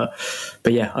summer. But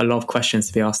yeah, a lot of questions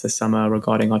to be asked this summer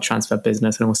regarding our transfer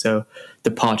business, and also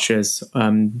departures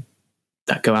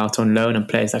that go out on loan and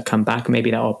players that come back, maybe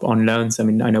that are on loans. I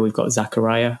mean, I know we've got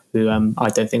Zakaria, who I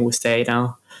don't think will stay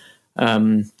now.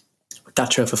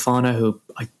 Datro Fofana, who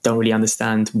I don't really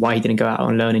understand why he didn't go out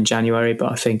on loan in January, but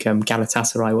I think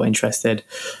Galatasaray were interested.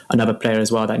 Another player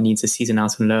as well that needs a season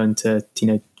out on loan to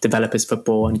develop his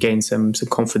football and gain some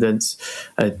confidence.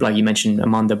 Like you mentioned,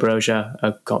 Armando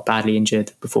Broja got badly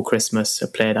injured before Christmas, a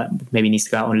player that maybe needs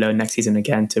to go out on loan next season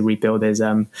again to rebuild his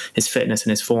fitness and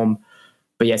his form.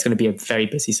 But yeah, it's going to be a very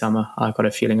busy summer. I've got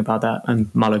a feeling about that. And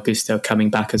Malo Gusto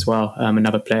coming back as well,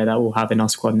 another player that we'll have in our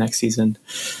squad next season.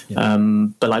 Yeah.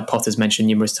 But like Potter's mentioned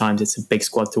numerous times, it's a big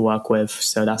squad to work with.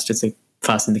 So that's just a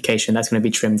first indication that's going to be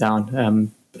trimmed down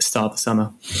at the start of the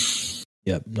summer.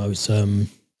 Yeah, no, it's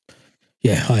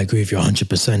yeah, I agree with you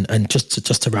 100%. And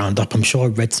just to round up, I'm sure I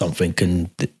read something,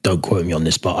 and don't quote me on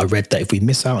this, but I read that if we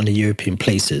miss out on the European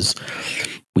places,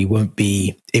 we won't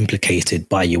be implicated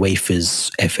by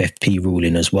UEFA's FFP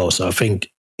ruling as well. So I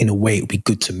think in a way it would be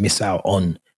good to miss out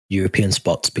on European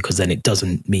spots, because then it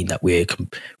doesn't mean that we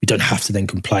don't have to then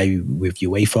comply with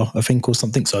UEFA, I think, or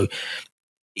something. So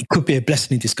it could be a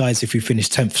blessing in disguise if we finish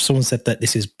 10th. Someone said that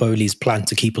this is Boehly's plan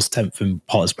to keep us 10th and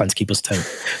Potter's plan to keep us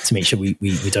 10th, to make sure we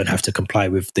don't have to comply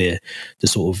with the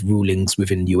sort of rulings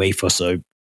within UEFA. So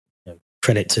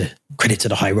credit to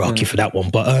the hierarchy for that one.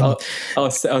 But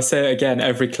I'll say it again,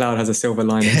 every cloud has a silver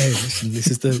lining. Yeah, this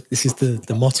is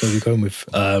the motto we're going with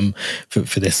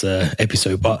for this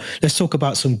episode. But let's talk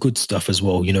about some good stuff as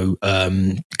well.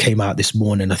 Came out this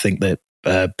morning, I think, that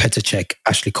Petr Cech,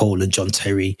 Ashley Cole, and John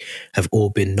Terry have all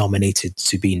been nominated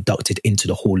to be inducted into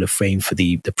the Hall of Fame for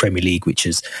the Premier League, which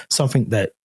is something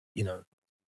that,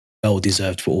 well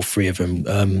deserved for all three of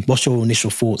them. What's your initial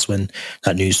thoughts when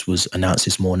that news was announced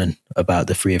this morning about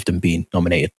the three of them being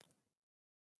nominated?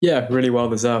 Yeah, really well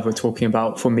deserved. We're talking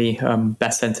about, for me,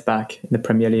 best centre-back in the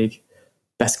Premier League,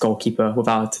 best goalkeeper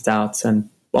without a doubt, and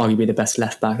arguably the best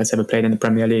left-back that's ever played in the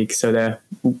Premier League. So they're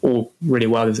all really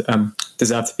well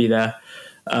deserved to be there.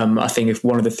 I think if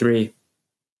one of the three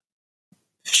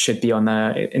should be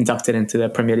inducted into the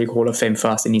Premier League Hall of Fame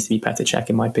first, it needs to be Petr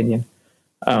Cech, in my opinion.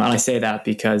 And I say that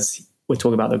because we're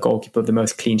talking about the goalkeeper of the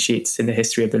most clean sheets in the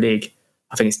history of the league.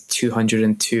 I think it's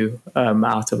 202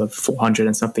 out of 400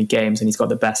 and something games, and he's got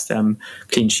the best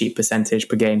clean sheet percentage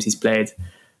per games he's played.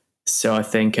 So I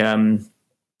think,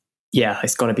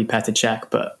 it's got to be Petr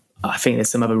Cech, but I think there's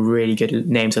some other really good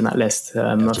names on that list.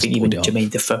 I think even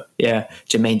Jermaine Defoe. Yeah,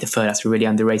 Jermaine Defoe, that's a really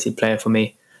underrated player for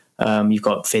me. You've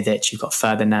got Vidic, you've got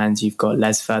Ferdinand, you've got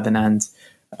Les Ferdinand.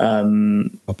 So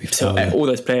all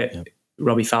those players... Yeah.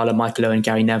 Robbie Fowler, Michael Owen,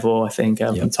 Gary Neville, I think,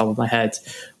 on top of my head.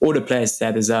 All the players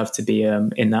there deserve to be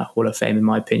in that Hall of Fame, in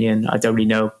my opinion. I don't really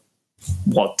know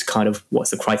what's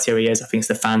the criteria is. I think it's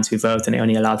the fans who vote, and they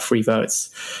only allowed 3 votes.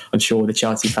 I'm sure the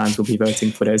Chelsea fans will be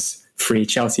voting for those 3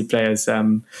 Chelsea players.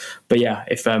 But yeah,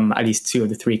 if at least 2 of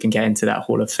the 3 can get into that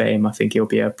Hall of Fame, I think it'll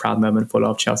be a proud moment for a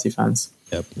lot of Chelsea fans.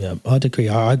 Yeah, I'd agree.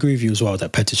 I agree with you as well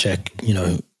that Petr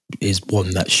Cech, is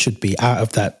one that should be out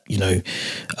of that,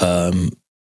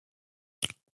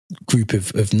 group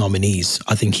of nominees.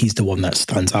 I think he's the one that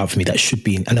stands out for me that should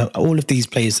be, and all of these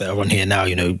players that are on here now,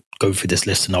 go through this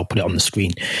list and I'll put it on the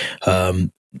screen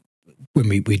when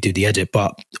we do the edit,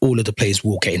 but all of the players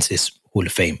will get into this Hall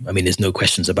of Fame. I mean, there's no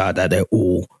questions about that. They're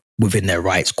all within their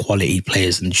rights, quality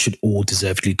players, and should all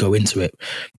deservedly go into it.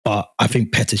 But I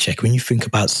think Petr Cech, when you think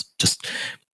about just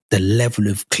the level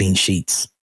of clean sheets,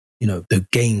 the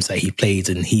games that he played,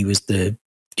 and he was the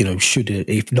should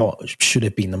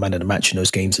have been the man of the match in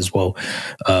those games as well.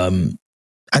 And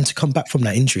to come back from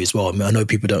that injury as well. I mean, I know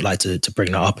people don't like to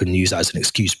bring that up and use that as an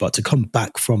excuse, but to come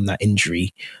back from that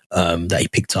injury that he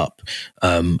picked up,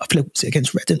 I feel like, was it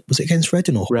against Reading? Was it against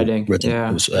Reading or Reading? Yeah.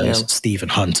 It was Stephen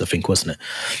Hunt, I think, wasn't it?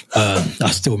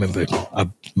 I still remember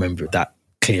that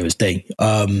clear as day.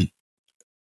 To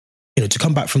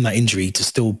come back from that injury, to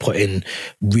still put in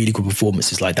really good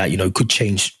performances like that, could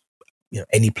change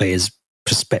any player's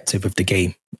perspective of the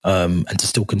game, and to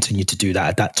still continue to do that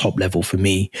at that top level, for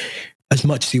me, as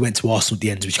much as he went to Arsenal at the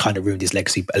end, which kind of ruined his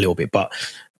legacy a little bit, but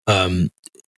one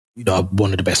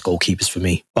of the best goalkeepers for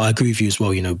me. But I agree with you as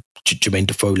well, Jermaine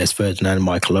Defoe, Les Ferdinand,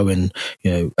 Michael Owen,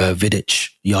 Vidic,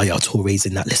 Yaya Touré's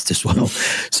in that list as well.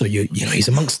 So he's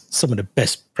amongst some of the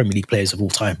best Premier League players of all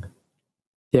time.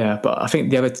 Yeah, but I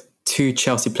think the other 2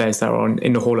 Chelsea players that are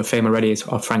in the Hall of Fame already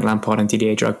are Frank Lampard and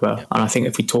Didier Drogba. Yeah. And I think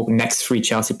if we talk next 3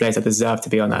 Chelsea players that deserve to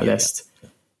be on that list,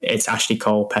 it's Ashley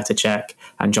Cole, Petr Cech,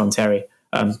 and John Terry.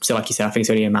 So like you said, I think it's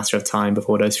only a matter of time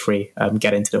before those 3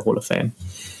 get into the Hall of Fame.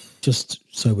 Just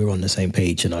so we're on the same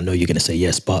page, and I know you're going to say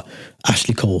yes, but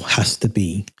Ashley Cole has to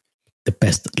be the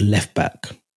best left back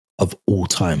of all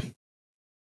time.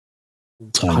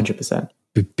 100%.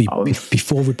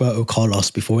 Before Roberto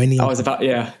Carlos, before any... I was about,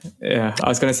 I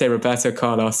was going to say Roberto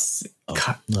Carlos.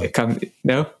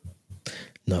 No?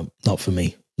 No, not for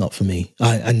me. Not for me.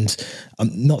 And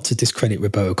not to discredit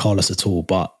Roberto Carlos at all,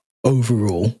 but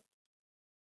overall,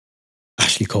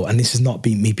 Ashley Cole, and this is not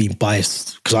me being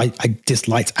biased, because I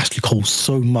disliked Ashley Cole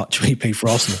so much when he played for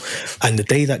Arsenal. And the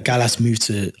day that Gallas moved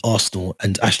to Arsenal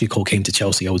and Ashley Cole came to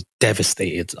Chelsea, I was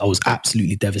devastated. I was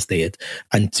absolutely devastated.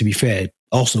 And to be fair,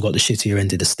 Arsenal got the shittier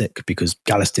end of the stick because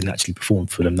Gallas didn't actually perform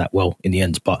for them that well in the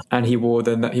end. And he wore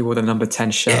the number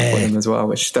 10 shirt for them as well,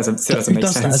 which doesn't make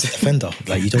sense. That as a defender,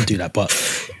 like, you don't do that. But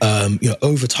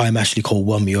over time, Ashley Cole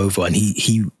won me over, and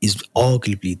he is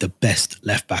arguably the best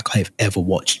left back I have ever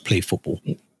watched play football.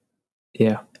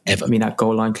 Yeah, ever. I mean, that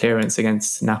goal line clearance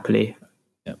against Napoli.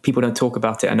 Yeah. People don't talk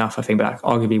about it enough. I think that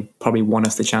arguably probably won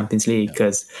us the Champions League,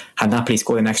 because had Napoli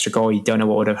scored an extra goal, you don't know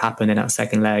what would have happened in that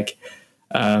second leg.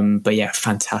 But yeah,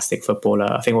 fantastic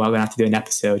footballer. I think we're going to have to do an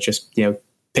episode, just,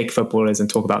 pick footballers and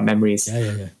talk about memories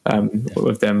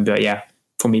with them. But yeah,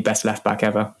 for me, best left back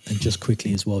ever. And just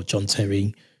quickly as well, John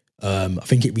Terry, I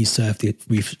think it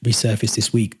resurfaced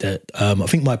this week that I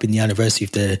think might have been the anniversary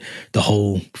of the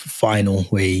whole final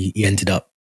where he ended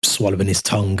up swallowing his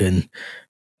tongue. And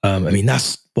I mean,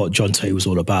 that's what John Terry was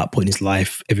all about, putting his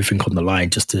life, everything on the line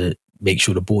just to make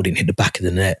sure the ball didn't hit the back of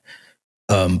the net.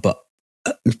 But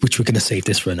which we're going to save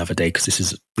this for another day, because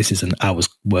this is an hour's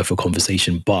worth of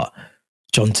conversation. But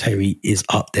John Terry is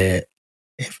up there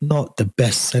if not the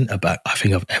best centre-back I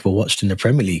think I've ever watched in the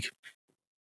Premier League.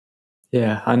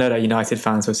 Yeah, I know that United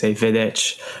fans will say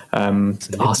Vidic,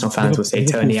 Arsenal fans will say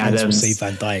Tony Adams, will say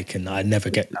Van Dijk, and I never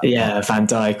get that. Yeah, Van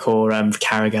Dijk or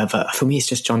Carragher, but for me it's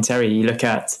just John Terry. You look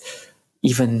at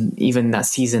even that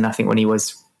season, I think when he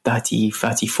was 30,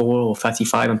 34 or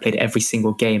 35 and played every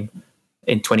single game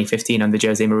in 2015 under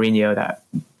Jose Mourinho that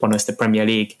won us the Premier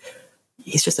League.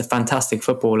 He's just a fantastic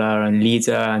footballer and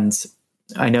leader, and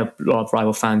I know a lot of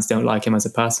rival fans don't like him as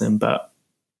a person, but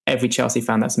every Chelsea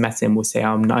fan that's met him will say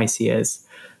how nice he is.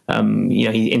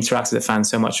 He interacts with the fans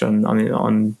so much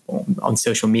on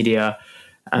social media,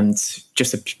 and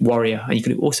just a warrior. And you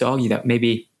could also argue that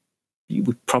maybe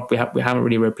we haven't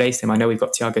really replaced him. I know we've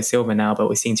got Thiago Silva now, but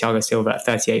we're seeing Thiago Silva at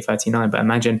 38, 39. But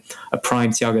imagine a prime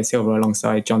Thiago Silva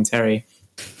alongside John Terry.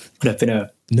 Would have been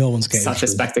such a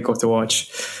spectacle to watch.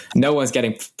 No one's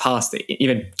getting past it,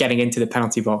 even getting into the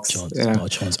penalty box. Not a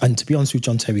chance. And to be honest with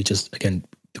John Terry, just again,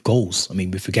 the goals. I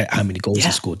mean, we forget how many goals he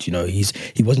scored. You know, he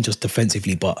wasn't just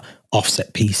defensively, but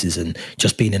offset pieces and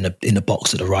just being in the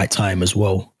box at the right time as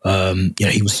well.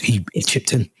 He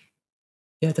chipped in.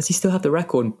 Yeah, does he still have the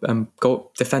record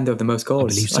goal defender of the most goals? I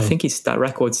believe so. I think that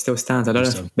record still stands. I don't know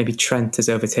if maybe Trent has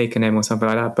overtaken him or something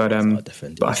like that. But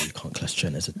you can't class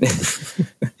Trent as a defender.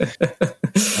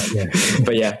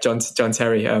 But yeah, John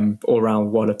Terry, all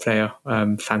round what a player,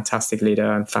 fantastic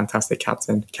leader and fantastic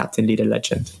captain, leader,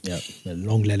 legend. Yeah,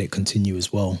 long let it continue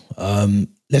as well.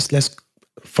 Let's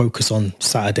focus on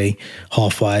Saturday,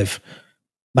 5:30,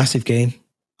 massive game.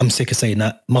 I'm sick of saying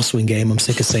that. Must-win game. I'm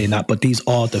sick of saying that. But these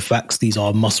are the facts. These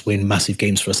are must-win, massive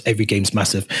games for us. Every game's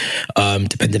massive,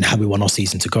 depending on how we want our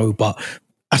season to go. But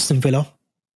Aston Villa,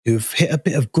 who've hit a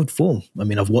bit of good form. I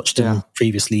mean, I've watched them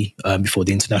previously before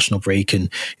the international break,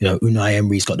 and Unai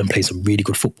Emery's got them playing some really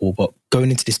good football. But going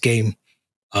into this game,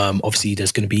 obviously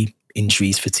there's going to be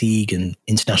injuries, fatigue, and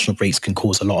international breaks can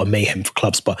cause a lot of mayhem for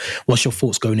clubs. But what's your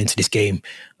thoughts going into this game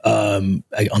on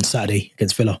Saturday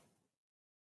against Villa?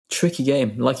 Tricky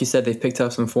game. Like you said, they've picked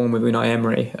up some form with Unai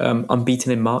Emery.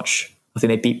 Unbeaten in March. I think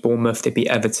they beat Bournemouth, they beat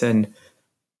Everton,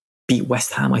 beat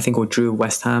West Ham, I think, or drew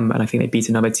West Ham, and I think they beat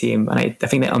another team. And I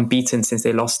think they're unbeaten since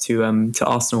they lost to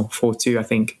Arsenal 4-2, I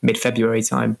think, mid-February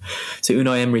time. So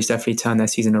Unai Emery's definitely turned their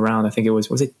season around. I think it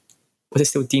was it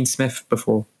still Dean Smith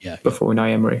before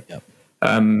Unai Emery? Yeah.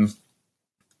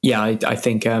 I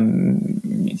think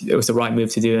it was the right move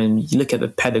to do. And you look at the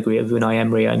pedigree of Unai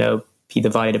Emery, I know he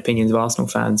divided opinions of Arsenal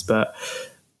fans, but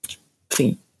I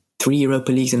think 3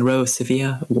 Europa Leagues in a row,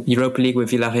 Sevilla, Europa League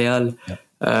with Villarreal.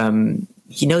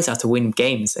 He knows how to win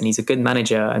games, and he's a good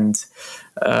manager. And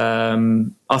I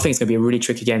think it's going to be a really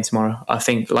tricky game tomorrow. I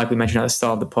think, like we mentioned at the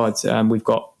start of the pod, we've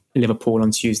got Liverpool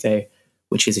on Tuesday,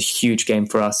 which is a huge game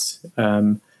for us.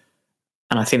 And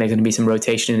I think there's going to be some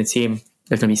rotation in the team.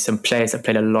 There's going to be some players that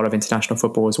played a lot of international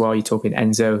football as well. You're talking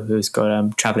Enzo, who's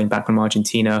got traveling back from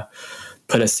Argentina.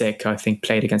 Pulisic, I think,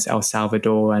 played against El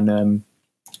Salvador and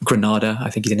Granada. I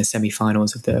think he's in the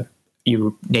semi-finals of the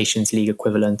Nations League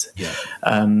equivalent.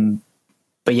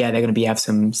 But yeah, they're going to have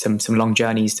some long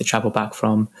journeys to travel back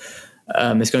from.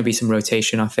 There's going to be some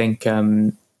rotation, I think,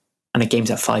 and the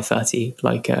game's at 5:30,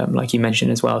 like you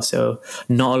mentioned as well. So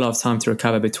not a lot of time to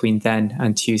recover between then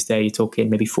and Tuesday. You're talking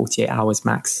maybe 48 hours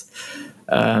max.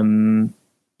 I'm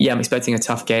expecting a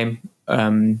tough game.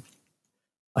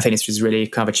 I think this was really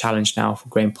kind of a challenge now for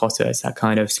Graham Potter. It's that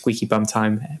kind of squeaky bum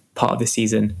time part of the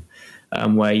season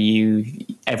where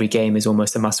every game is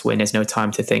almost a must win. There's no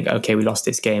time to think, okay, we lost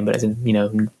this game, but there's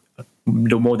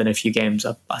more than a few games.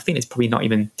 I think there's probably not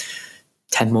even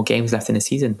 10 more games left in the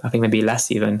season. I think maybe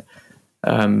less even.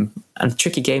 And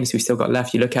tricky games we've still got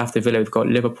left. You look after Villa, we've got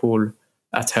Liverpool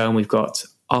at home. We've got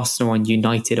Arsenal and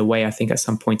United away, I think, at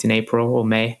some point in April or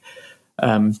May.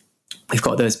 We've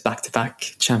got those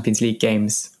back-to-back Champions League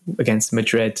games against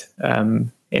Madrid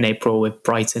in April with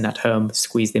Brighton at home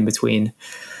squeezed in between.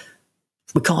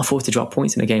 We can't afford to drop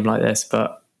points in a game like this,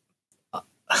 but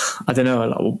I don't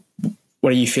know.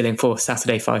 What are you feeling for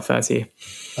Saturday, 5:30?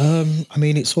 I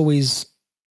mean, it's always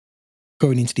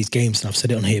going into these games, and I've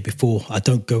said it on here before, I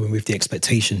don't go in with the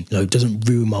expectation. It doesn't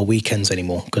ruin my weekends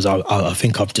anymore, because I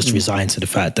think I've just resigned to the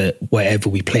fact that whatever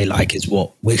we play like is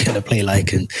what we're going to play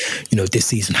like. And, this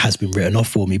season has been written off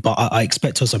for me. But I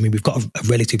expect us, we've got a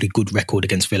relatively good record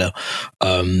against Villa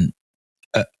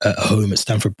at home at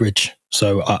Stamford Bridge.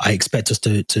 So I expect us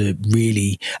to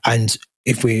really, and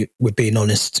if we're being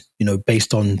honest,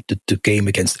 based on the game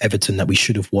against Everton that we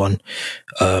should have won,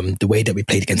 the way that we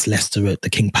played against Leicester at the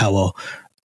King Power,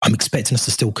 I'm expecting us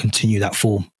to still continue that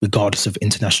form, regardless of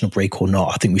international break or not.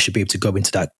 I think we should be able to go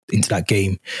into that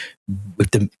game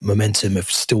with the momentum of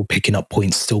still picking up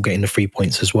points, still getting the 3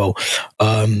 points as well.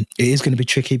 It is going to be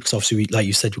tricky because obviously, like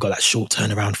you said, we've got that short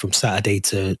turnaround from Saturday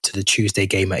to the Tuesday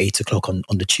game at 8:00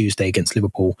 on the Tuesday against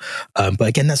Liverpool. But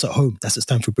again, that's at home. That's at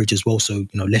Stamford Bridge as well. So,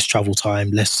 less travel time,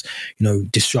 less,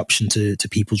 disruption to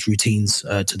people's routines,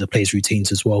 to the players'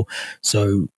 routines as well.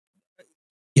 So,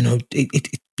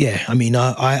 yeah, I mean,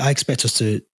 I expect us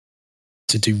to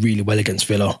do really well against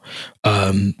Villa.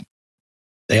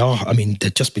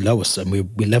 They're just below us and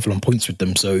we're level on points with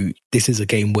them. So this is a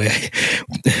game where,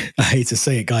 I hate to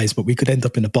say it, guys, but we could end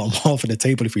up in the bottom half of the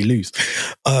table if we lose,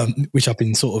 which I've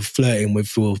been sort of flirting with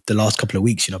for the last couple of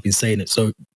weeks. I've been saying it.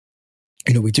 So,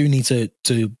 we do need to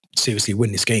seriously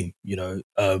win this game,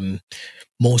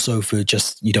 more so for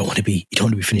just, you don't want to be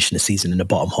finishing the season in the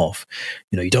bottom half.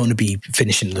 You don't want to be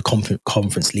finishing in the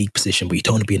conference league position, but you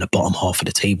don't want to be in the bottom half of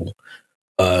the table.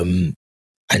 And,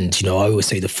 I always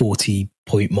say the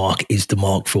 40-point mark is the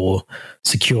mark for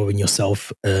securing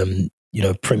yourself,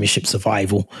 Premiership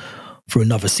survival for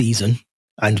another season.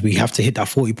 And we have to hit that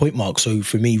 40-point mark. So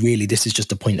for me, really, this is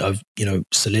just a point of,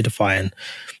 solidifying,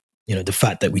 the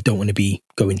fact that we don't want to be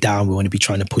going down. We want to be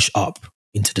trying to push up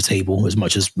into the table as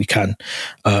much as we can.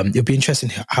 It'll be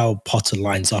interesting how Potter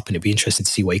lines up, and it'll be interesting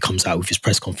to see what he comes out with his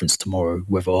press conference tomorrow,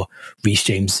 whether Reece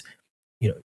James,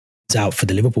 is out for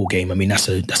the Liverpool game. I mean, that's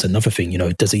another thing.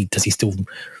 Does he still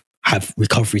have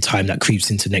recovery time that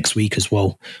creeps into next week as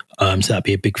well? So that'd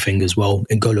be a big thing as well.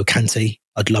 N'Golo Kante,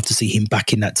 I'd love to see him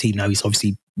back in that team now. He's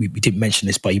obviously, we didn't mention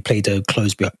this, but he played a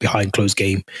behind closed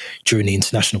game during the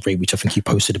international break, which I think he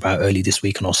posted about early this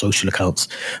week on our social accounts.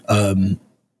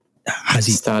 Has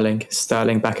he?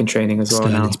 Sterling back in training as well now.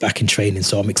 Sterling's back in training,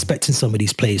 so I'm expecting some of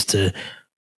these players to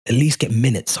at least get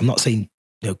minutes. I'm not saying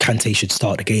Kante should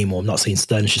start the game, or I'm not saying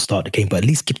Sterling should start the game, but at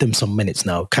least give them some minutes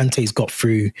now. Kante's got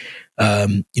through,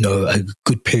 a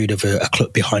good period of a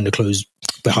behind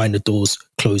the doors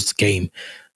closed game.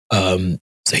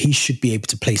 So he should be able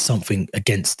to play something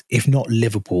against, if not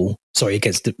Liverpool,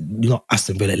 not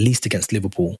Aston Villa, at least against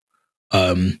Liverpool.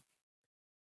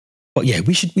 But yeah,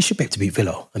 we should be able to beat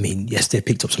Villa. I mean, yes, they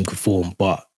picked up some good form,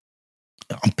 but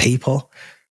on paper,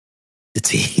 the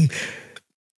team,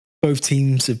 both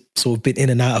teams have sort of been in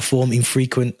and out of form,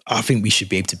 infrequent. I think we should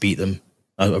be able to beat them.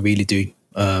 I really do.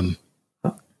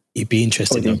 It'd be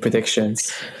interesting. What are the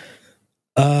predictions?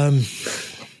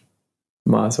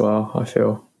 Might as well, I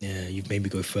feel. Yeah, you've made me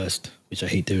go first, which I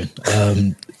hate doing.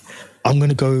 I'm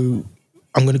gonna go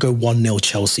 1-0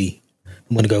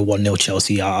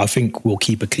 Chelsea. I think we'll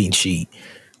keep a clean sheet.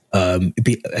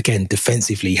 Again,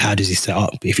 defensively, how does he set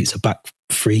up? If it's a back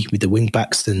three with the wing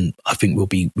backs, then I think we'll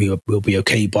be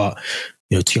okay. But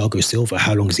Thiago Silva,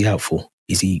 how long is he out for?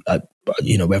 Is he?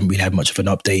 We haven't really had much of an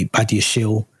update.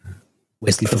 Badiashile,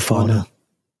 Wesley Fofana.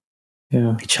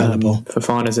 Yeah,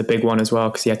 Fofana's a big one as well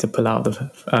because he had to pull out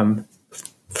the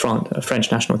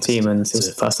French national team, and it was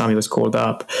the first time he was called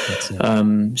up.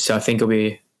 So I think it'll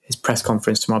be his press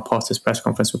conference tomorrow. Potter's press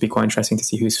conference would be quite interesting to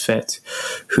see who's fit,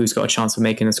 who's got a chance of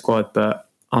making the squad. But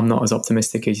I'm not as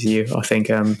optimistic as you. I think,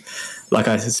 like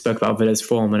I spoke about Villa's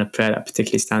form, and a player that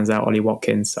particularly stands out, Ollie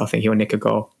Watkins. I think he'll nick a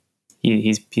goal.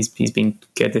 He's been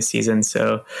good this season.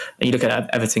 So, and you look at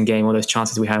that Everton game, all those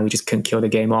chances we had, we just couldn't kill the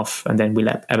game off, and then we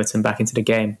let Everton back into the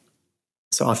game.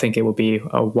 So I think it will be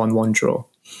a 1-1 draw.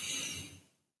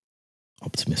 I'm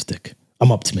optimistic. I'm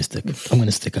going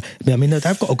to stick. I mean, they've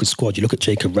got a good squad. You look at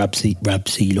Jacob Rabsey,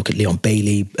 you look at Leon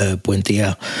Bailey,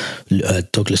 Buendia,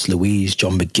 Douglas Luiz,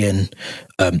 John McGinn.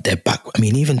 They're back. I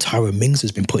mean, even Tyrone Mings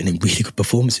has been putting in really good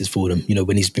performances for them,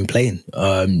 when he's been playing.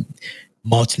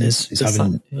 Martinez is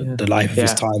having the life of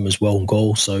his time as well in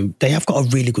goal. So they have got a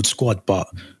really good squad, but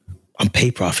on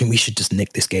paper, I think we should just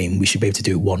nick this game. We should be able to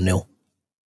do it 1-0.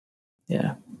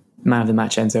 Yeah. Man of the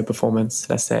match, Enzo performance.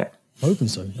 That's it. Hoping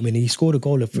so. I mean, he scored a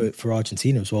goal for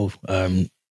Argentina as well.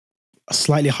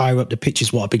 Slightly higher up the pitch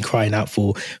is what I've been crying out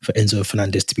for Enzo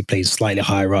Fernandez to be playing slightly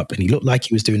higher up. And he looked like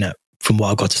he was doing that from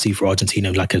what I got to see for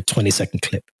Argentina, like a 20-second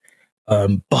clip.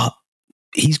 But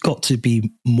he's got to be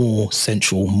more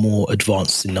central, more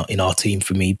advanced in our team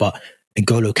for me. But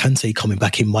N'Golo Kante coming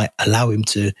back in might allow him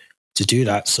to do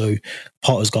that. So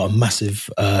Potter's got a massive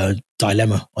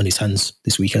dilemma on his hands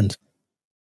this weekend.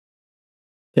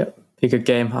 Yep. Be a good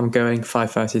game. I'm going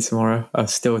 5:30 tomorrow. I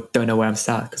still don't know where I'm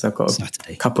sat because I've got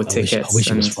a couple of tickets. I wish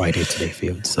it was Friday today for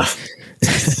you. So.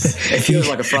 It feels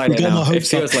like a Friday now. It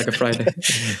feels like a Friday.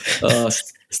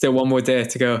 Still one more day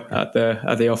to go at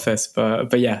the office,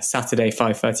 but yeah, Saturday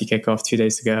 5:30 kickoff. 2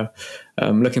 days to go.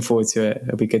 Looking forward to it.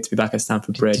 It'll be good to be back at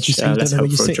Stamford Bridge. Let's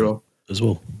hope for a draw as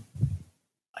well.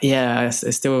 Yeah,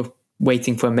 it's still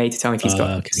waiting for a mate to tell me if he's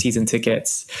got season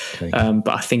tickets. Okay. But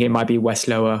I think it might be West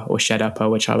Lower or Shed Upper,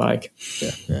 which I like.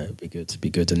 Yeah, it'd be good. It'd be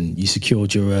good. And you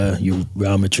secured your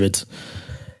Real Madrid.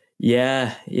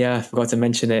 Yeah. I forgot to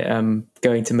mention it.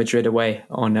 Going to Madrid away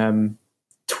on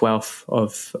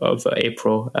 12th of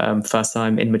April. First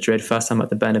time in Madrid. First time at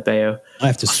the Bernabeu. I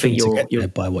have to swing to get there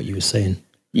by what you were saying.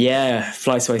 Yeah,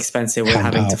 flights were expensive. We're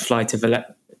having to fly to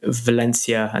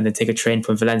Valencia and then take a train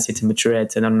from Valencia to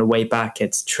Madrid, and on the way back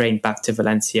it's train back to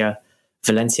Valencia,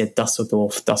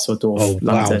 Dusseldorf, London.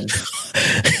 Wow.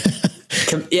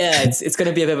 Yeah, it's going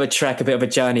to be a bit of a trek, a bit of a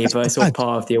journey, but it's all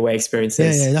part of the away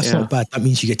experiences. Yeah, that's not bad. That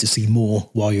means you get to see more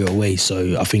while you're away,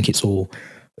 so I think it's all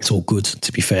good,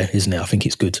 to be fair, isn't it? I think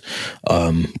it's good.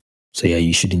 So yeah,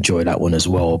 you should enjoy that one as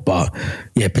well. But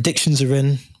yeah, predictions are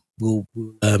in. We'll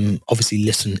obviously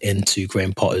listen into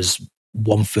Graham Potter's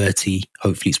 1:30.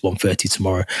 Hopefully it's 1:30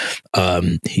 tomorrow.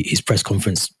 His press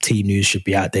conference, team news should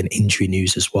be out, then injury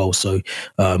news as well. So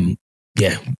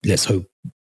yeah, let's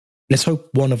hope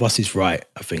one of us is right,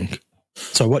 I think.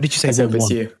 So what did you say?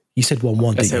 1-1? You said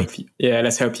 1-1, didn't you? Yeah,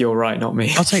 let's hope you're right, not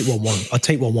me. I'll take 1-1. I'll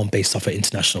take 1-1 based off an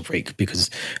international break, because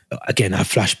again, I have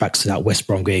flashbacks to that West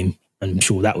Brom game, and I'm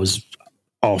sure that was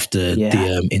after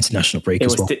the international break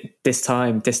as well. It was this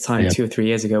time 2 or 3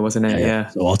 years ago, wasn't it? Yeah.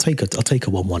 So I'll take a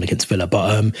 1-1 against Villa.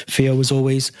 But Theo, as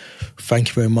always, thank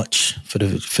you very much for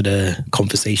the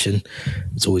conversation.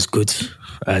 It's always good,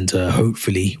 and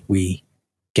hopefully we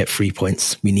get 3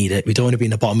 points. We need it. We don't want to be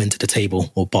in the bottom end of the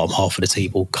table or bottom half of the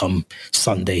table come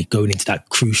Sunday, going into that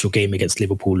crucial game against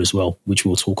Liverpool as well, which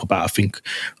we'll talk about, I think,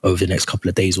 over the next couple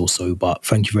of days or so. But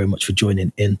thank you very much for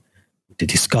joining in the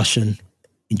discussion.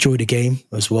 Enjoy the game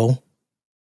as well.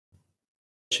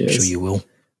 Cheers. I'm sure you will,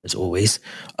 as always.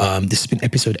 This has been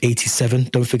episode 87.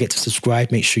 Don't forget to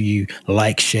subscribe. Make sure you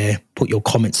like, share, put your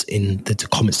comments in the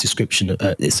comments description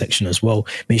section as well.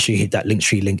 Make sure you hit that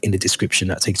Linktree link in the description.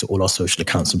 That takes to all our social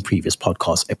accounts and previous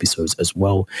podcast episodes as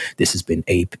well. This has been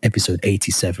episode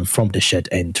 87 from The Shed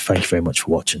End. Thank you very much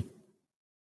for watching.